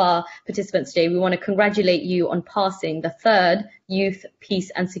all of our participants today, we want to congratulate you on passing the 3rd Youth,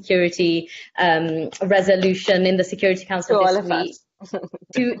 Peace and Security resolution in the Security Council this week.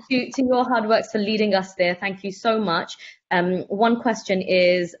 To your hard works for leading us there. Thank you so much. One question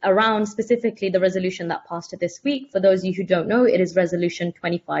is around specifically the resolution that passed this week. For those of you who don't know, it is Resolution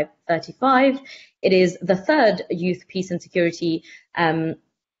 2535. It is the 3rd Youth, Peace and Security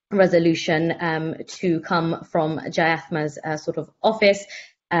resolution to come from Jayathma's sort of office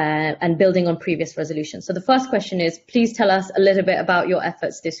and building on previous resolutions. So the first question is, please tell us a little bit about your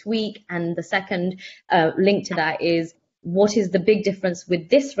efforts this week. And the second link to that is, what is the big difference with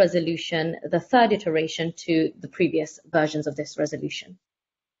this resolution, the 3rd iteration, to the previous versions of this resolution?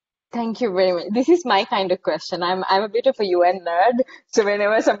 Thank you very much. This is my kind of question. I'm a bit of a UN nerd. So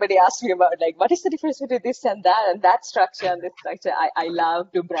whenever somebody asks me about like, what is the difference between this and that structure and this structure, I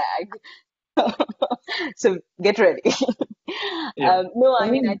love to brag. So get ready. Yeah. No,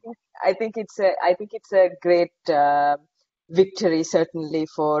 I mean, I think it's a great victory, certainly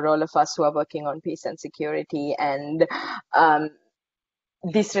for all of us who are working on peace and security. And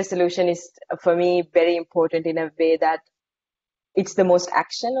this resolution is, for me, very important in a way that it's the most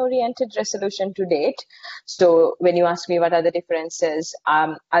action-oriented resolution to date. So when you ask me what are the differences,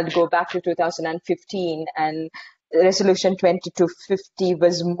 I'll go back to 2015, and Resolution 2250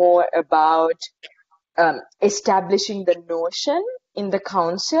 was more about establishing the notion in the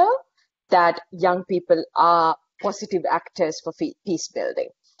council that young people are positive actors for peace building.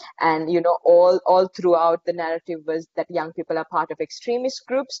 And, you know, all throughout the narrative was that young people are part of extremist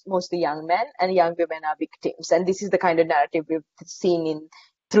groups, mostly young men, and young women are victims. And this is the kind of narrative we've seen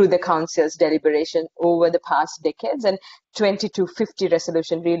through the council's deliberation over the past decades. And 2250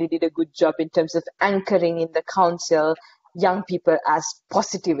 resolution really did a good job in terms of anchoring in the council young people as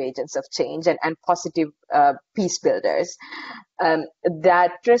positive agents of change and positive peace builders.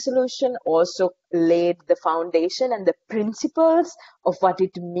 That resolution also laid the foundation and the principles of what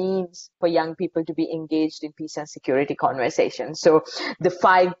it means for young people to be engaged in peace and security conversations. So the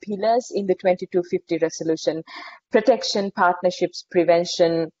 5 pillars in the 2250 resolution: protection, partnerships,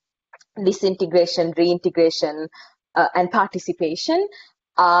 prevention, disintegration, reintegration, and participation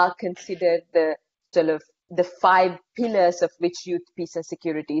are considered the sort of the 5 pillars of which youth, peace and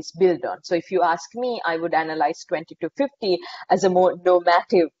security is built on. So if you ask me, I would analyze 2250 as a more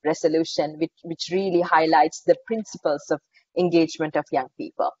normative resolution, which really highlights the principles of engagement of young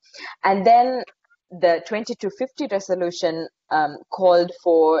people. And then the 2250 resolution called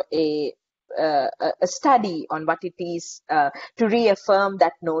for a study on what it is to reaffirm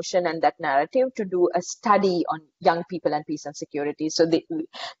that notion and that narrative, to do a study on young people and peace and security. So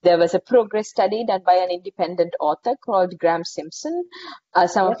there was a progress study done by an independent author called Graham Simpson.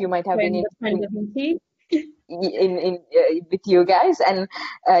 Some of you might have been with you guys, and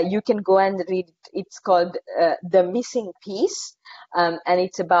you can go and read it. It's called The Missing Piece, and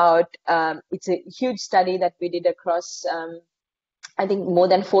it's about it's a huge study that we did across I think more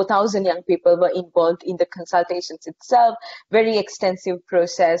than 4,000 young people were involved in the consultations itself. Very extensive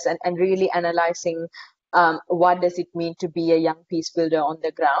process, and really analyzing what does it mean to be a young peace builder on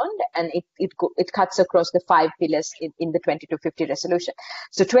the ground. And it cuts across the 5 pillars in the 2250 resolution.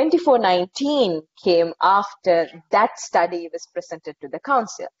 So 2419 came after that study was presented to the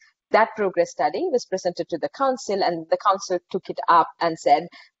council. That progress study was presented to the council, and the council took it up and said,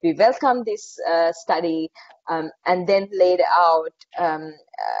 we welcome this study, and then laid out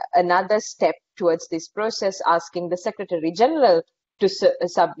another step towards this process, asking the Secretary General to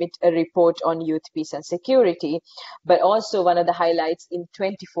submit a report on youth, peace and security. But also one of the highlights in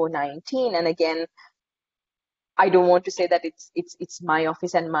 2419, and again, I don't want to say that it's my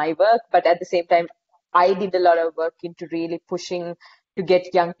office and my work, but at the same time, I did a lot of work into really pushing to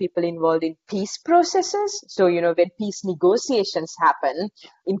get young people involved in peace processes. So, you know, when peace negotiations happen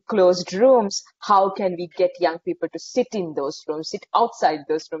in closed rooms, how can we get young people to sit in those rooms, sit outside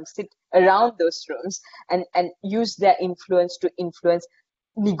those rooms, sit around those rooms, and use their influence to influence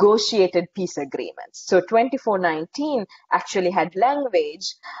negotiated peace agreements. So 2419 actually had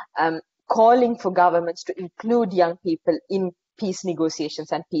language calling for governments to include young people in peace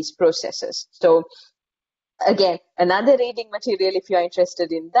negotiations and peace processes. So again, another reading material, if you're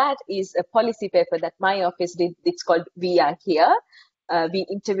interested in that, is a policy paper that my office did. It's called We Are Here. We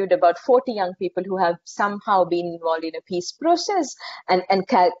interviewed about 40 young people who have somehow been involved in a peace process, and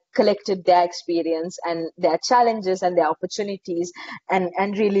collected their experience and their challenges and their opportunities,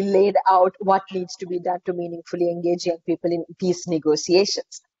 and really laid out what needs to be done to meaningfully engage young people in peace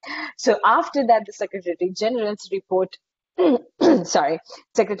negotiations. So after that, the Secretary General's report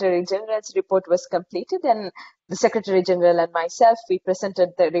Secretary General's report was completed, and the Secretary General and myself, we presented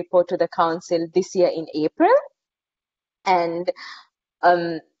the report to the Council this year in April. And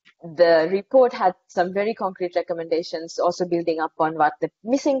the report had some very concrete recommendations, also building up on what the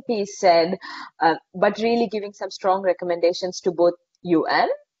missing piece said, but really giving some strong recommendations to both UN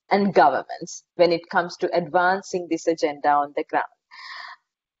and governments when it comes to advancing this agenda on the ground.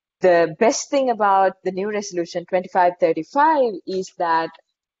 The best thing about the new resolution 2535 is that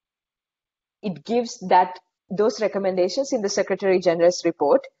it gives that those recommendations in the Secretary General's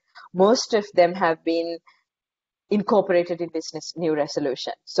report, most of them have been incorporated in this new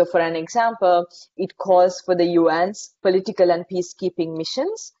resolution. So for an example, it calls for the UN's political and peacekeeping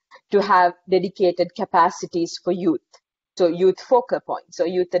missions to have dedicated capacities for youth. So youth focal points, so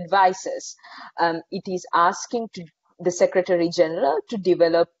youth advisors. It is asking the Secretary General to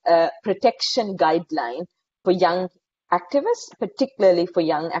develop a protection guideline for young activists, particularly for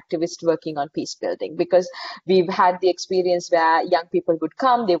young activists working on peace building, because we've had the experience where young people would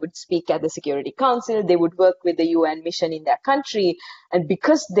come, they would speak at the Security Council, they would work with the UN mission in their country, and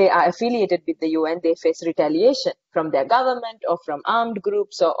because they are affiliated with the UN, they face retaliation from their government or from armed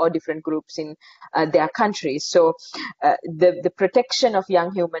groups or different groups in their countries. So the protection of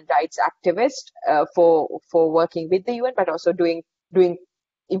young human rights activists for working with the UN, but also doing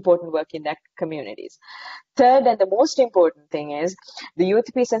important work in their communities. Third, and the most important thing is, the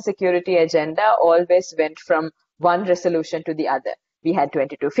Youth, Peace and Security agenda always went from one resolution to the other. We had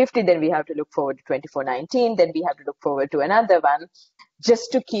 2250, then we have to look forward to 2419, then we have to look forward to another one,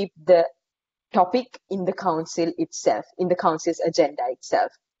 just to keep the topic in the Council itself, in the Council's agenda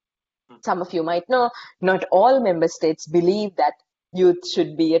itself. Some of you might know, not all member states believe that youth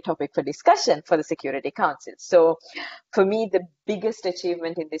should be a topic for discussion for the Security Council. So for me, the biggest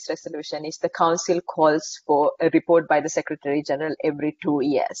achievement in this resolution is the Council calls for a report by the Secretary General every 2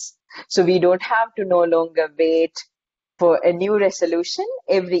 years. So we don't have to no longer wait for a new resolution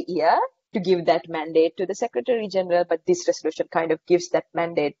every year to give that mandate to the Secretary General, but this resolution kind of gives that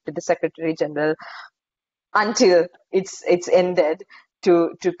mandate to the Secretary General until it's ended,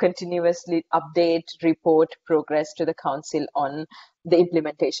 to continuously update, report progress to the Council on the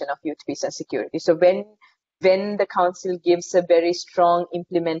implementation of youth, peace and security. So when the Council gives a very strong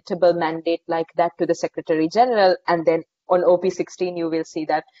implementable mandate like that to the Secretary General, and then on OP16 you will see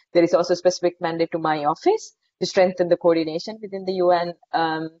that there is also a specific mandate to my office to strengthen the coordination within the UN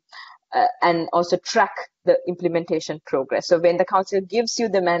and also track the implementation progress. So when the Council gives you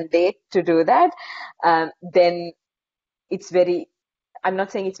the mandate to do that, then it's very, I'm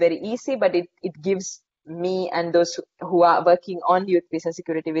not saying it's very easy, but it gives me and those who are working on youth, peace and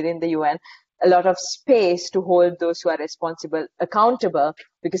security within the UN a lot of space to hold those who are responsible accountable,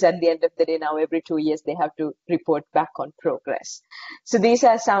 because at the end of the day now, every 2 years, they have to report back on progress. So these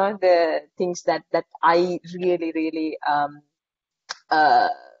are some of the things that I really, really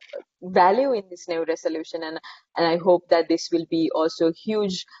value in this new resolution, and I hope that this will be also a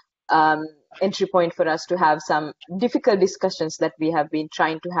huge entry point for us to have some difficult discussions that we have been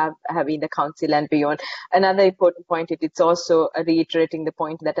trying to have in the Council and beyond. Another important point, it's also reiterating the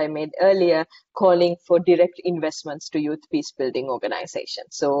point that I made earlier, calling for direct investments to youth peace building organizations.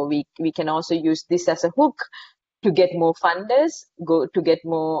 So we can also use this as a hook to get more funders, to get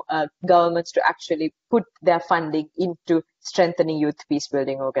more governments to actually put their funding into strengthening youth peace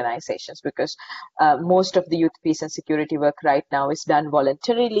building organizations, because most of the youth peace and security work right now is done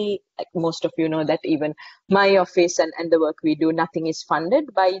voluntarily. Like most of you know that even my office and the work we do, nothing is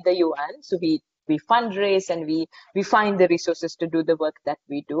funded by the UN. So we fundraise and we find the resources to do the work that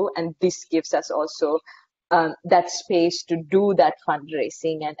we do. And this gives us also that space to do that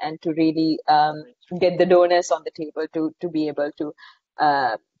fundraising and to really get the donors on the table to be able to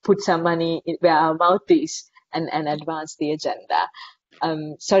put some money where our mouth is and advance the agenda.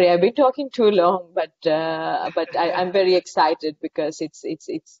 Sorry, I've been talking too long, but I'm very excited because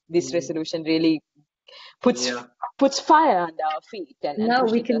it's this resolution really puts fire under our feet and no,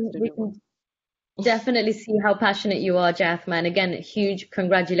 we can definitely see how passionate you are, Jayathma, and again, huge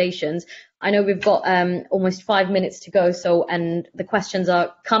congratulations. I know we've got almost 5 minutes to go, and the questions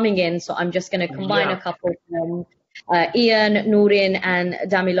are coming in, so I'm just going to combine a couple from Ian, Noorin, and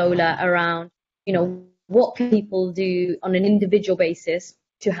Damilola around, what can people do on an individual basis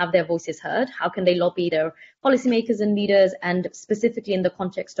to have their voices heard? How can they lobby their policymakers and leaders, and specifically in the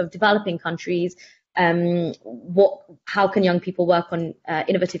context of developing countries, how can young people work on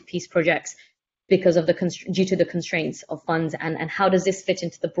innovative peace projects? because of due to the constraints of funds, and how does this fit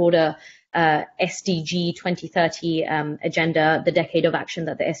into the broader SDG 2030 agenda, the decade of action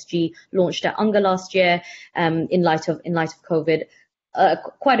that the SG launched at UNGA last year, in light of COVID?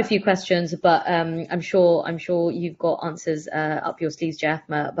 Quite a few questions, but I'm sure you've got answers up your sleeves,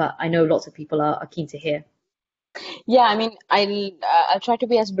 Jayathma, but I know lots of people are keen to hear. Yeah, I mean, I'll try to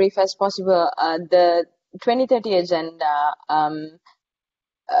be as brief as possible. The 2030 agenda,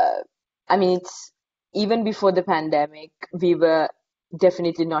 I mean, it's even before the pandemic, we were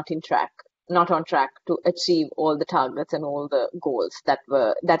definitely not on track to achieve all the targets and all the goals that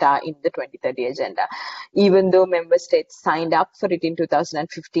are in the 2030 agenda. Even though member states signed up for it in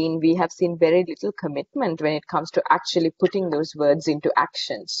 2015, we have seen very little commitment when it comes to actually putting those words into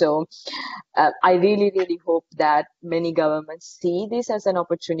action. So I really, really hope that many governments see this as an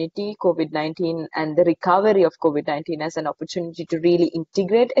opportunity, COVID-19 and the recovery of COVID-19 as an opportunity to really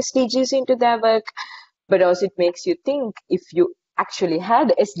integrate SDGs into their work. But also it makes you think, if you actually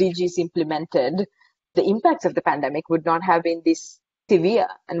had SDGs implemented, the impacts of the pandemic would not have been this severe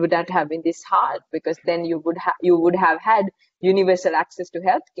and would not have been this hard, because then you would have had universal access to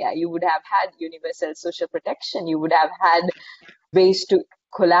healthcare, you would have had universal social protection, you would have had ways to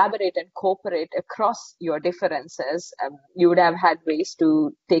collaborate and cooperate across your differences, you would have had ways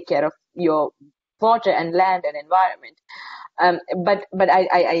to take care of your water and land and environment. But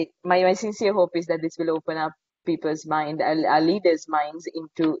my sincere hope is that this will open up people's mind, our leaders' minds,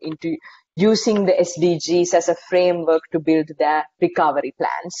 into using the SDGs as a framework to build their recovery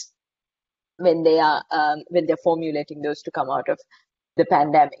plans when they're formulating those to come out of the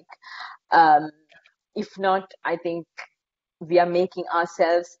pandemic. If not, I think we are making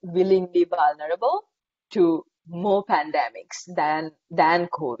ourselves willingly vulnerable to more pandemics than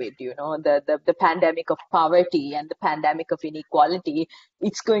COVID. The pandemic of poverty and the pandemic of inequality,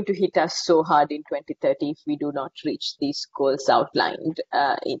 it's going to hit us so hard in 2030 if we do not reach these goals outlined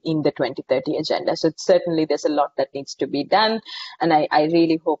in the 2030 agenda. So certainly there's a lot that needs to be done, and I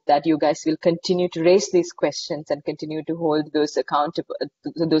really hope that you guys will continue to raise these questions and continue to hold those accountable,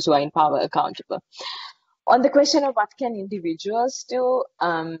 those who are in power accountable. On the question of what can individuals do,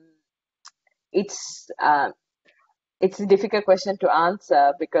 it's a difficult question to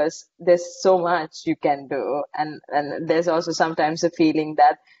answer because there's so much you can do, and there's also sometimes a feeling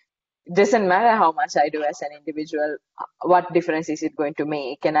that it doesn't matter how much I do as an individual, what difference is it going to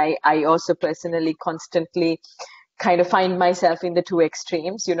make? And I also personally constantly kind of find myself in the two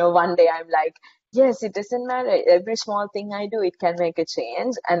extremes. One day I'm like, yes, it doesn't matter. Every small thing I do, it can make a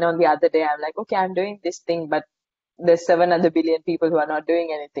change. And on the other day, I'm like, okay, I'm doing this thing, but there's 7 other billion people who are not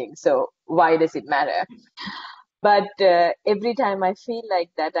doing anything. So why does it matter? But every time I feel like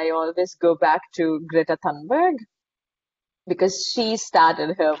that, I always go back to Greta Thunberg, because she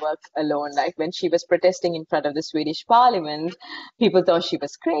started her work alone. Like when she was protesting in front of the Swedish parliament, people thought she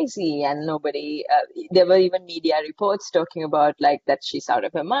was crazy, and nobody, there were even media reports talking about like that she's out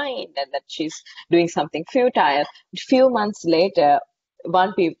of her mind and that she's doing something futile. A few months later,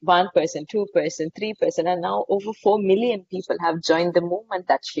 one person, 2 person, 3 person, and now over 4 million people have joined the movement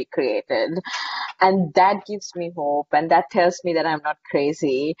that she created. And that gives me hope, and that tells me that I'm not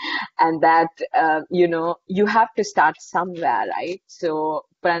crazy, and that, you have to start somewhere, right? So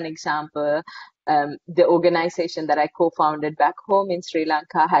for an example, the organization that I co-founded back home in Sri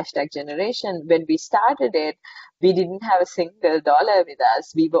Lanka, #Generation, when we started it, we didn't have a single dollar with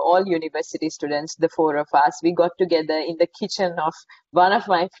us. We were all university students, the 4 of us. We got together in the kitchen of one of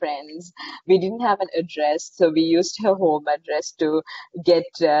my friends. We didn't have an address, so we used her home address to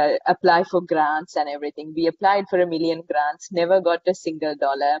apply for grants and everything. We applied for 1 million grants, never got a single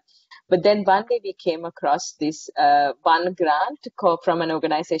dollar. But then one day we came across this one grant from an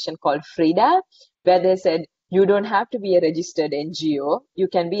organization called Frida, where they said, you don't have to be a registered NGO. You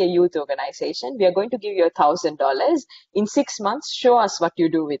can be a youth organization. We are going to give you $1,000. In 6 months, show us what you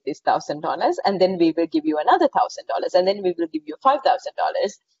do with this $1,000, and then we will give you another $1,000, and then we will give you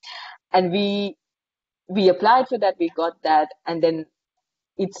 $5,000. And we applied for that. We got that, and then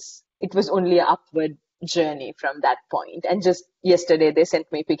it was only an upward journey from that point. And just yesterday, they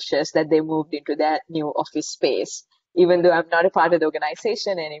sent me pictures that they moved into their new office space. Even though I'm not a part of the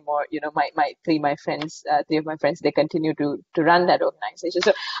organization anymore, three of my friends, they continue to run that organization.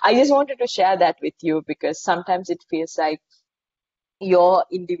 So I just wanted to share that with you, because sometimes it feels like your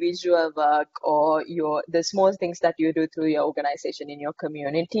individual work or the small things that you do through your organization in your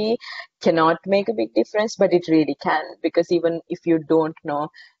community cannot make a big difference, but it really can, because even if you don't know,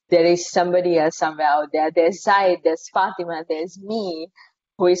 there is somebody else somewhere out there. There's Zaid, there's Fatima, there's me,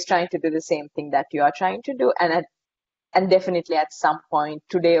 who is trying to do the same thing that you are trying to do. And And definitely at some point,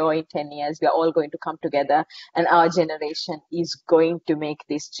 today or in 10 years, we are all going to come together, and our generation is going to make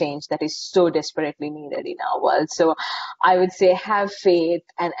this change that is so desperately needed in our world. So I would say have faith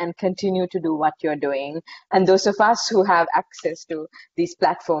and continue to do what you're doing. And those of us who have access to these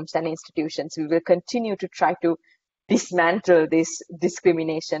platforms and institutions, we will continue to try to dismantle this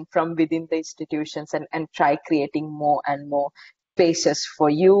discrimination from within the institutions, and try creating more and more spaces for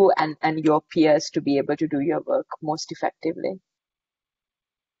you and your peers to be able to do your work most effectively.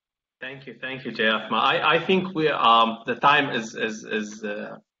 Thank you, Jayathma. I think we the time is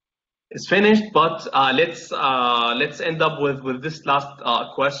finished, but let's end up with this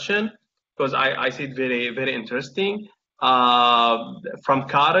last question, because I see it very interesting. From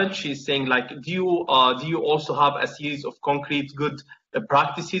Karen, she's saying, like, do you also have a series of concrete good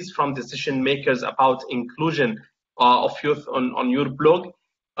practices from decision makers about inclusion of youth on your blog?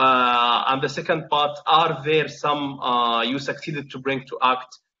 And the second part, are there some you succeeded to bring to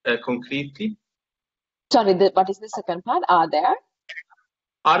act concretely? Sorry, what is the second part? Are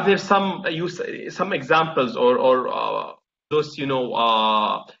there some examples or those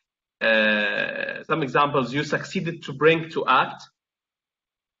some examples you succeeded to bring to act?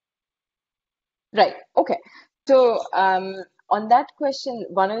 Right. Okay. So on that question,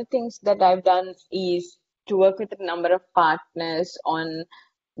 one of the things that I've done is to work with a number of partners on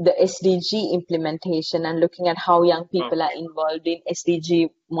the SDG implementation and looking at how young people are involved in SDG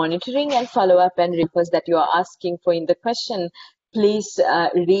monitoring and follow-up and reports that you are asking for in the question. Please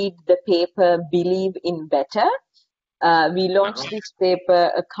read the paper Believe in Better. We launched this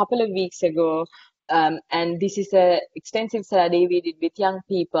paper a couple of weeks ago, and this is an extensive study we did with young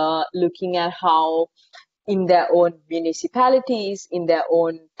people, looking at how in their own municipalities, in their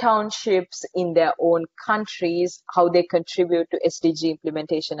own townships, in their own countries, how they contribute to SDG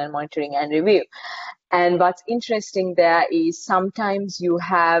implementation and monitoring and review. And what's interesting there is sometimes you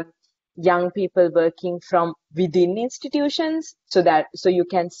have young people working from within institutions, so you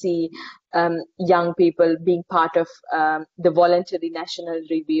can see young people being part of the voluntary national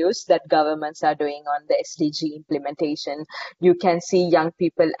reviews that governments are doing on the SDG implementation. You can see young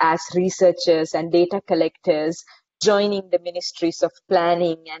people as researchers and data collectors joining the ministries of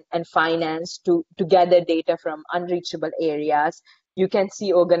planning and finance to gather data from unreachable areas. You can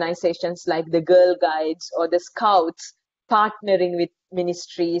see organizations like the Girl Guides or the Scouts partnering with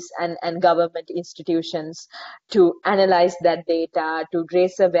ministries and government institutions to analyze that data, to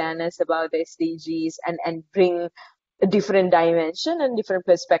raise awareness about the SDGs and bring a different dimension and different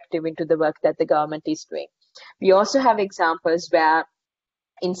perspective into the work that the government is doing. We also have examples where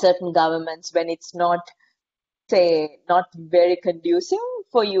in certain governments, when it's not very conducive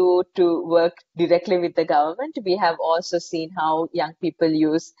for you to work directly with the government, we have also seen how young people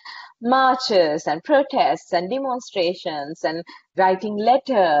use marches and protests and demonstrations and writing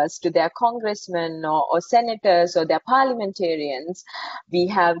letters to their congressmen or senators or their parliamentarians. We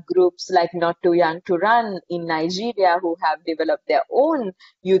have groups like Not Too Young to Run in Nigeria who have developed their own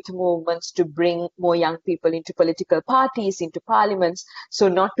youth movements to bring more young people into political parties, into parliaments. So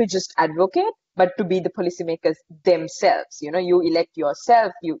not to just advocate, but to be the policymakers themselves. You elect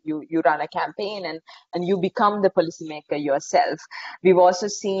yourself, you run a campaign and you become the policymaker yourself. We've also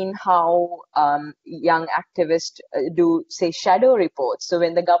seen how young activists do, say, shadow reports. So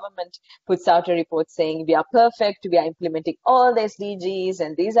when the government puts out a report saying we are perfect, we are implementing all the SDGs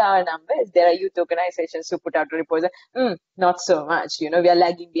and these are our numbers, there are youth organizations who put out a report that, not so much, we are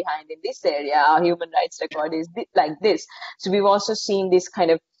lagging behind in this area, our human rights record is like this. So we've also seen this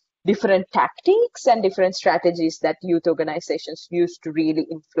kind of different tactics and different strategies that youth organizations use to really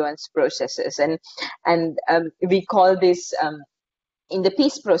influence processes. And we call this, in the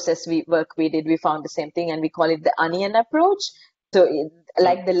peace process work we did, we found the same thing, and we call it the onion approach. So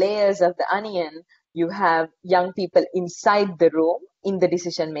like the layers of the onion, you have young people inside the room, in the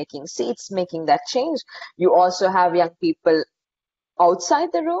decision-making seats, making that change. You also have young people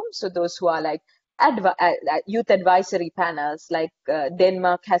outside the room, so those who are like youth advisory panels, like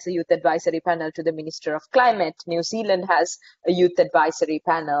Denmark has a youth advisory panel to the Minister of Climate. New Zealand has a youth advisory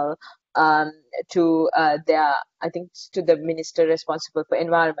panel to the Minister responsible for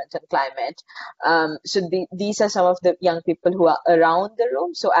Environment and Climate. So these are some of the young people who are around the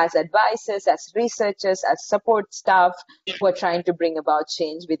room. So as advisors, as researchers, as support staff who are trying to bring about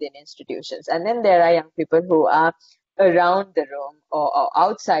change within institutions. And then there are young people who are around the room or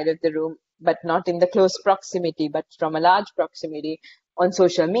outside of the room, but not in the close proximity, but from a large proximity, on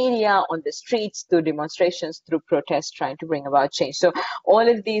social media, on the streets, through demonstrations, through protests, trying to bring about change. So all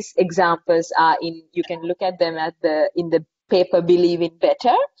of these examples are you can look at them in the paper Believe in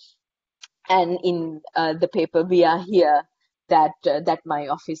Better. and in the paper We Are Here that my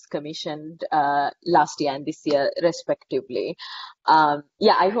office commissioned last year and this year respectively.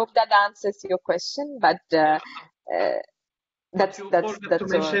 Yeah, I hope that answers your question, but that's to all.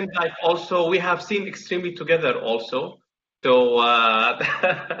 mention, like, also we have seen Extremely Together also. So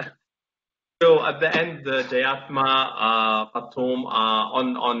so at the end, Jayathma, Fatum,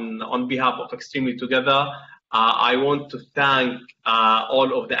 on behalf of Extremely Together, I want to thank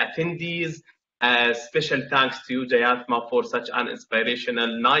all of the attendees. Special thanks to you, Jayathma, for such an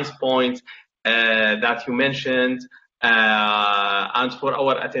inspirational, nice point that you mentioned. And for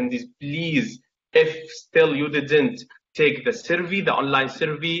our attendees, please, if still you didn't take the survey, the online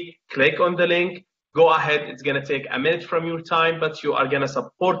survey, click on the link. Go ahead, it's going to take a minute from your time, but you are going to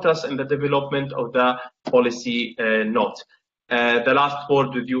support us in the development of the policy note. The last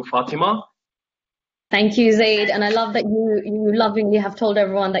word with you, Fatima. Thank you, Zaid. And I love that you lovingly have told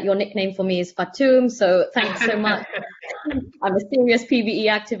everyone that your nickname for me is Fatum. So thanks so much. I'm a serious PBE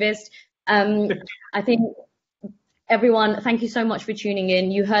activist. I think everyone, thank you so much for tuning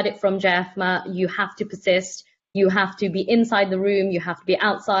in. You heard it from Jayathma. You have to persist. You have to be inside the room, you have to be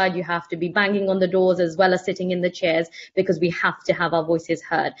outside, you have to be banging on the doors as well as sitting in the chairs, because we have to have our voices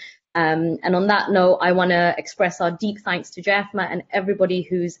heard. And on that note, I want to express our deep thanks to Jayathma and everybody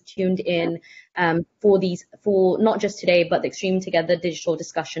who's tuned in for not just today, but the Extreme Together digital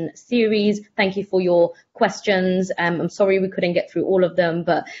discussion series. Thank you for your questions. I'm sorry we couldn't get through all of them,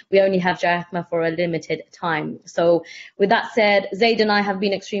 but we only have Jayathma for a limited time. So with that said, Zaid and I have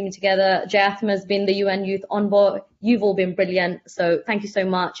been Extremely Together. Jayathma has been the UN Youth Envoy. You've all been brilliant. So thank you so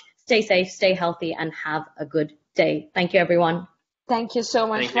much. Stay safe, stay healthy, and have a good day. Thank you, everyone. Thank you so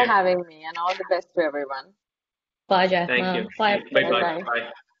much for having me, and all the best to everyone. Bye, Jayathma. Thank you. Bye. Bye-bye.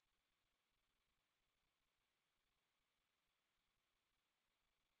 Bye.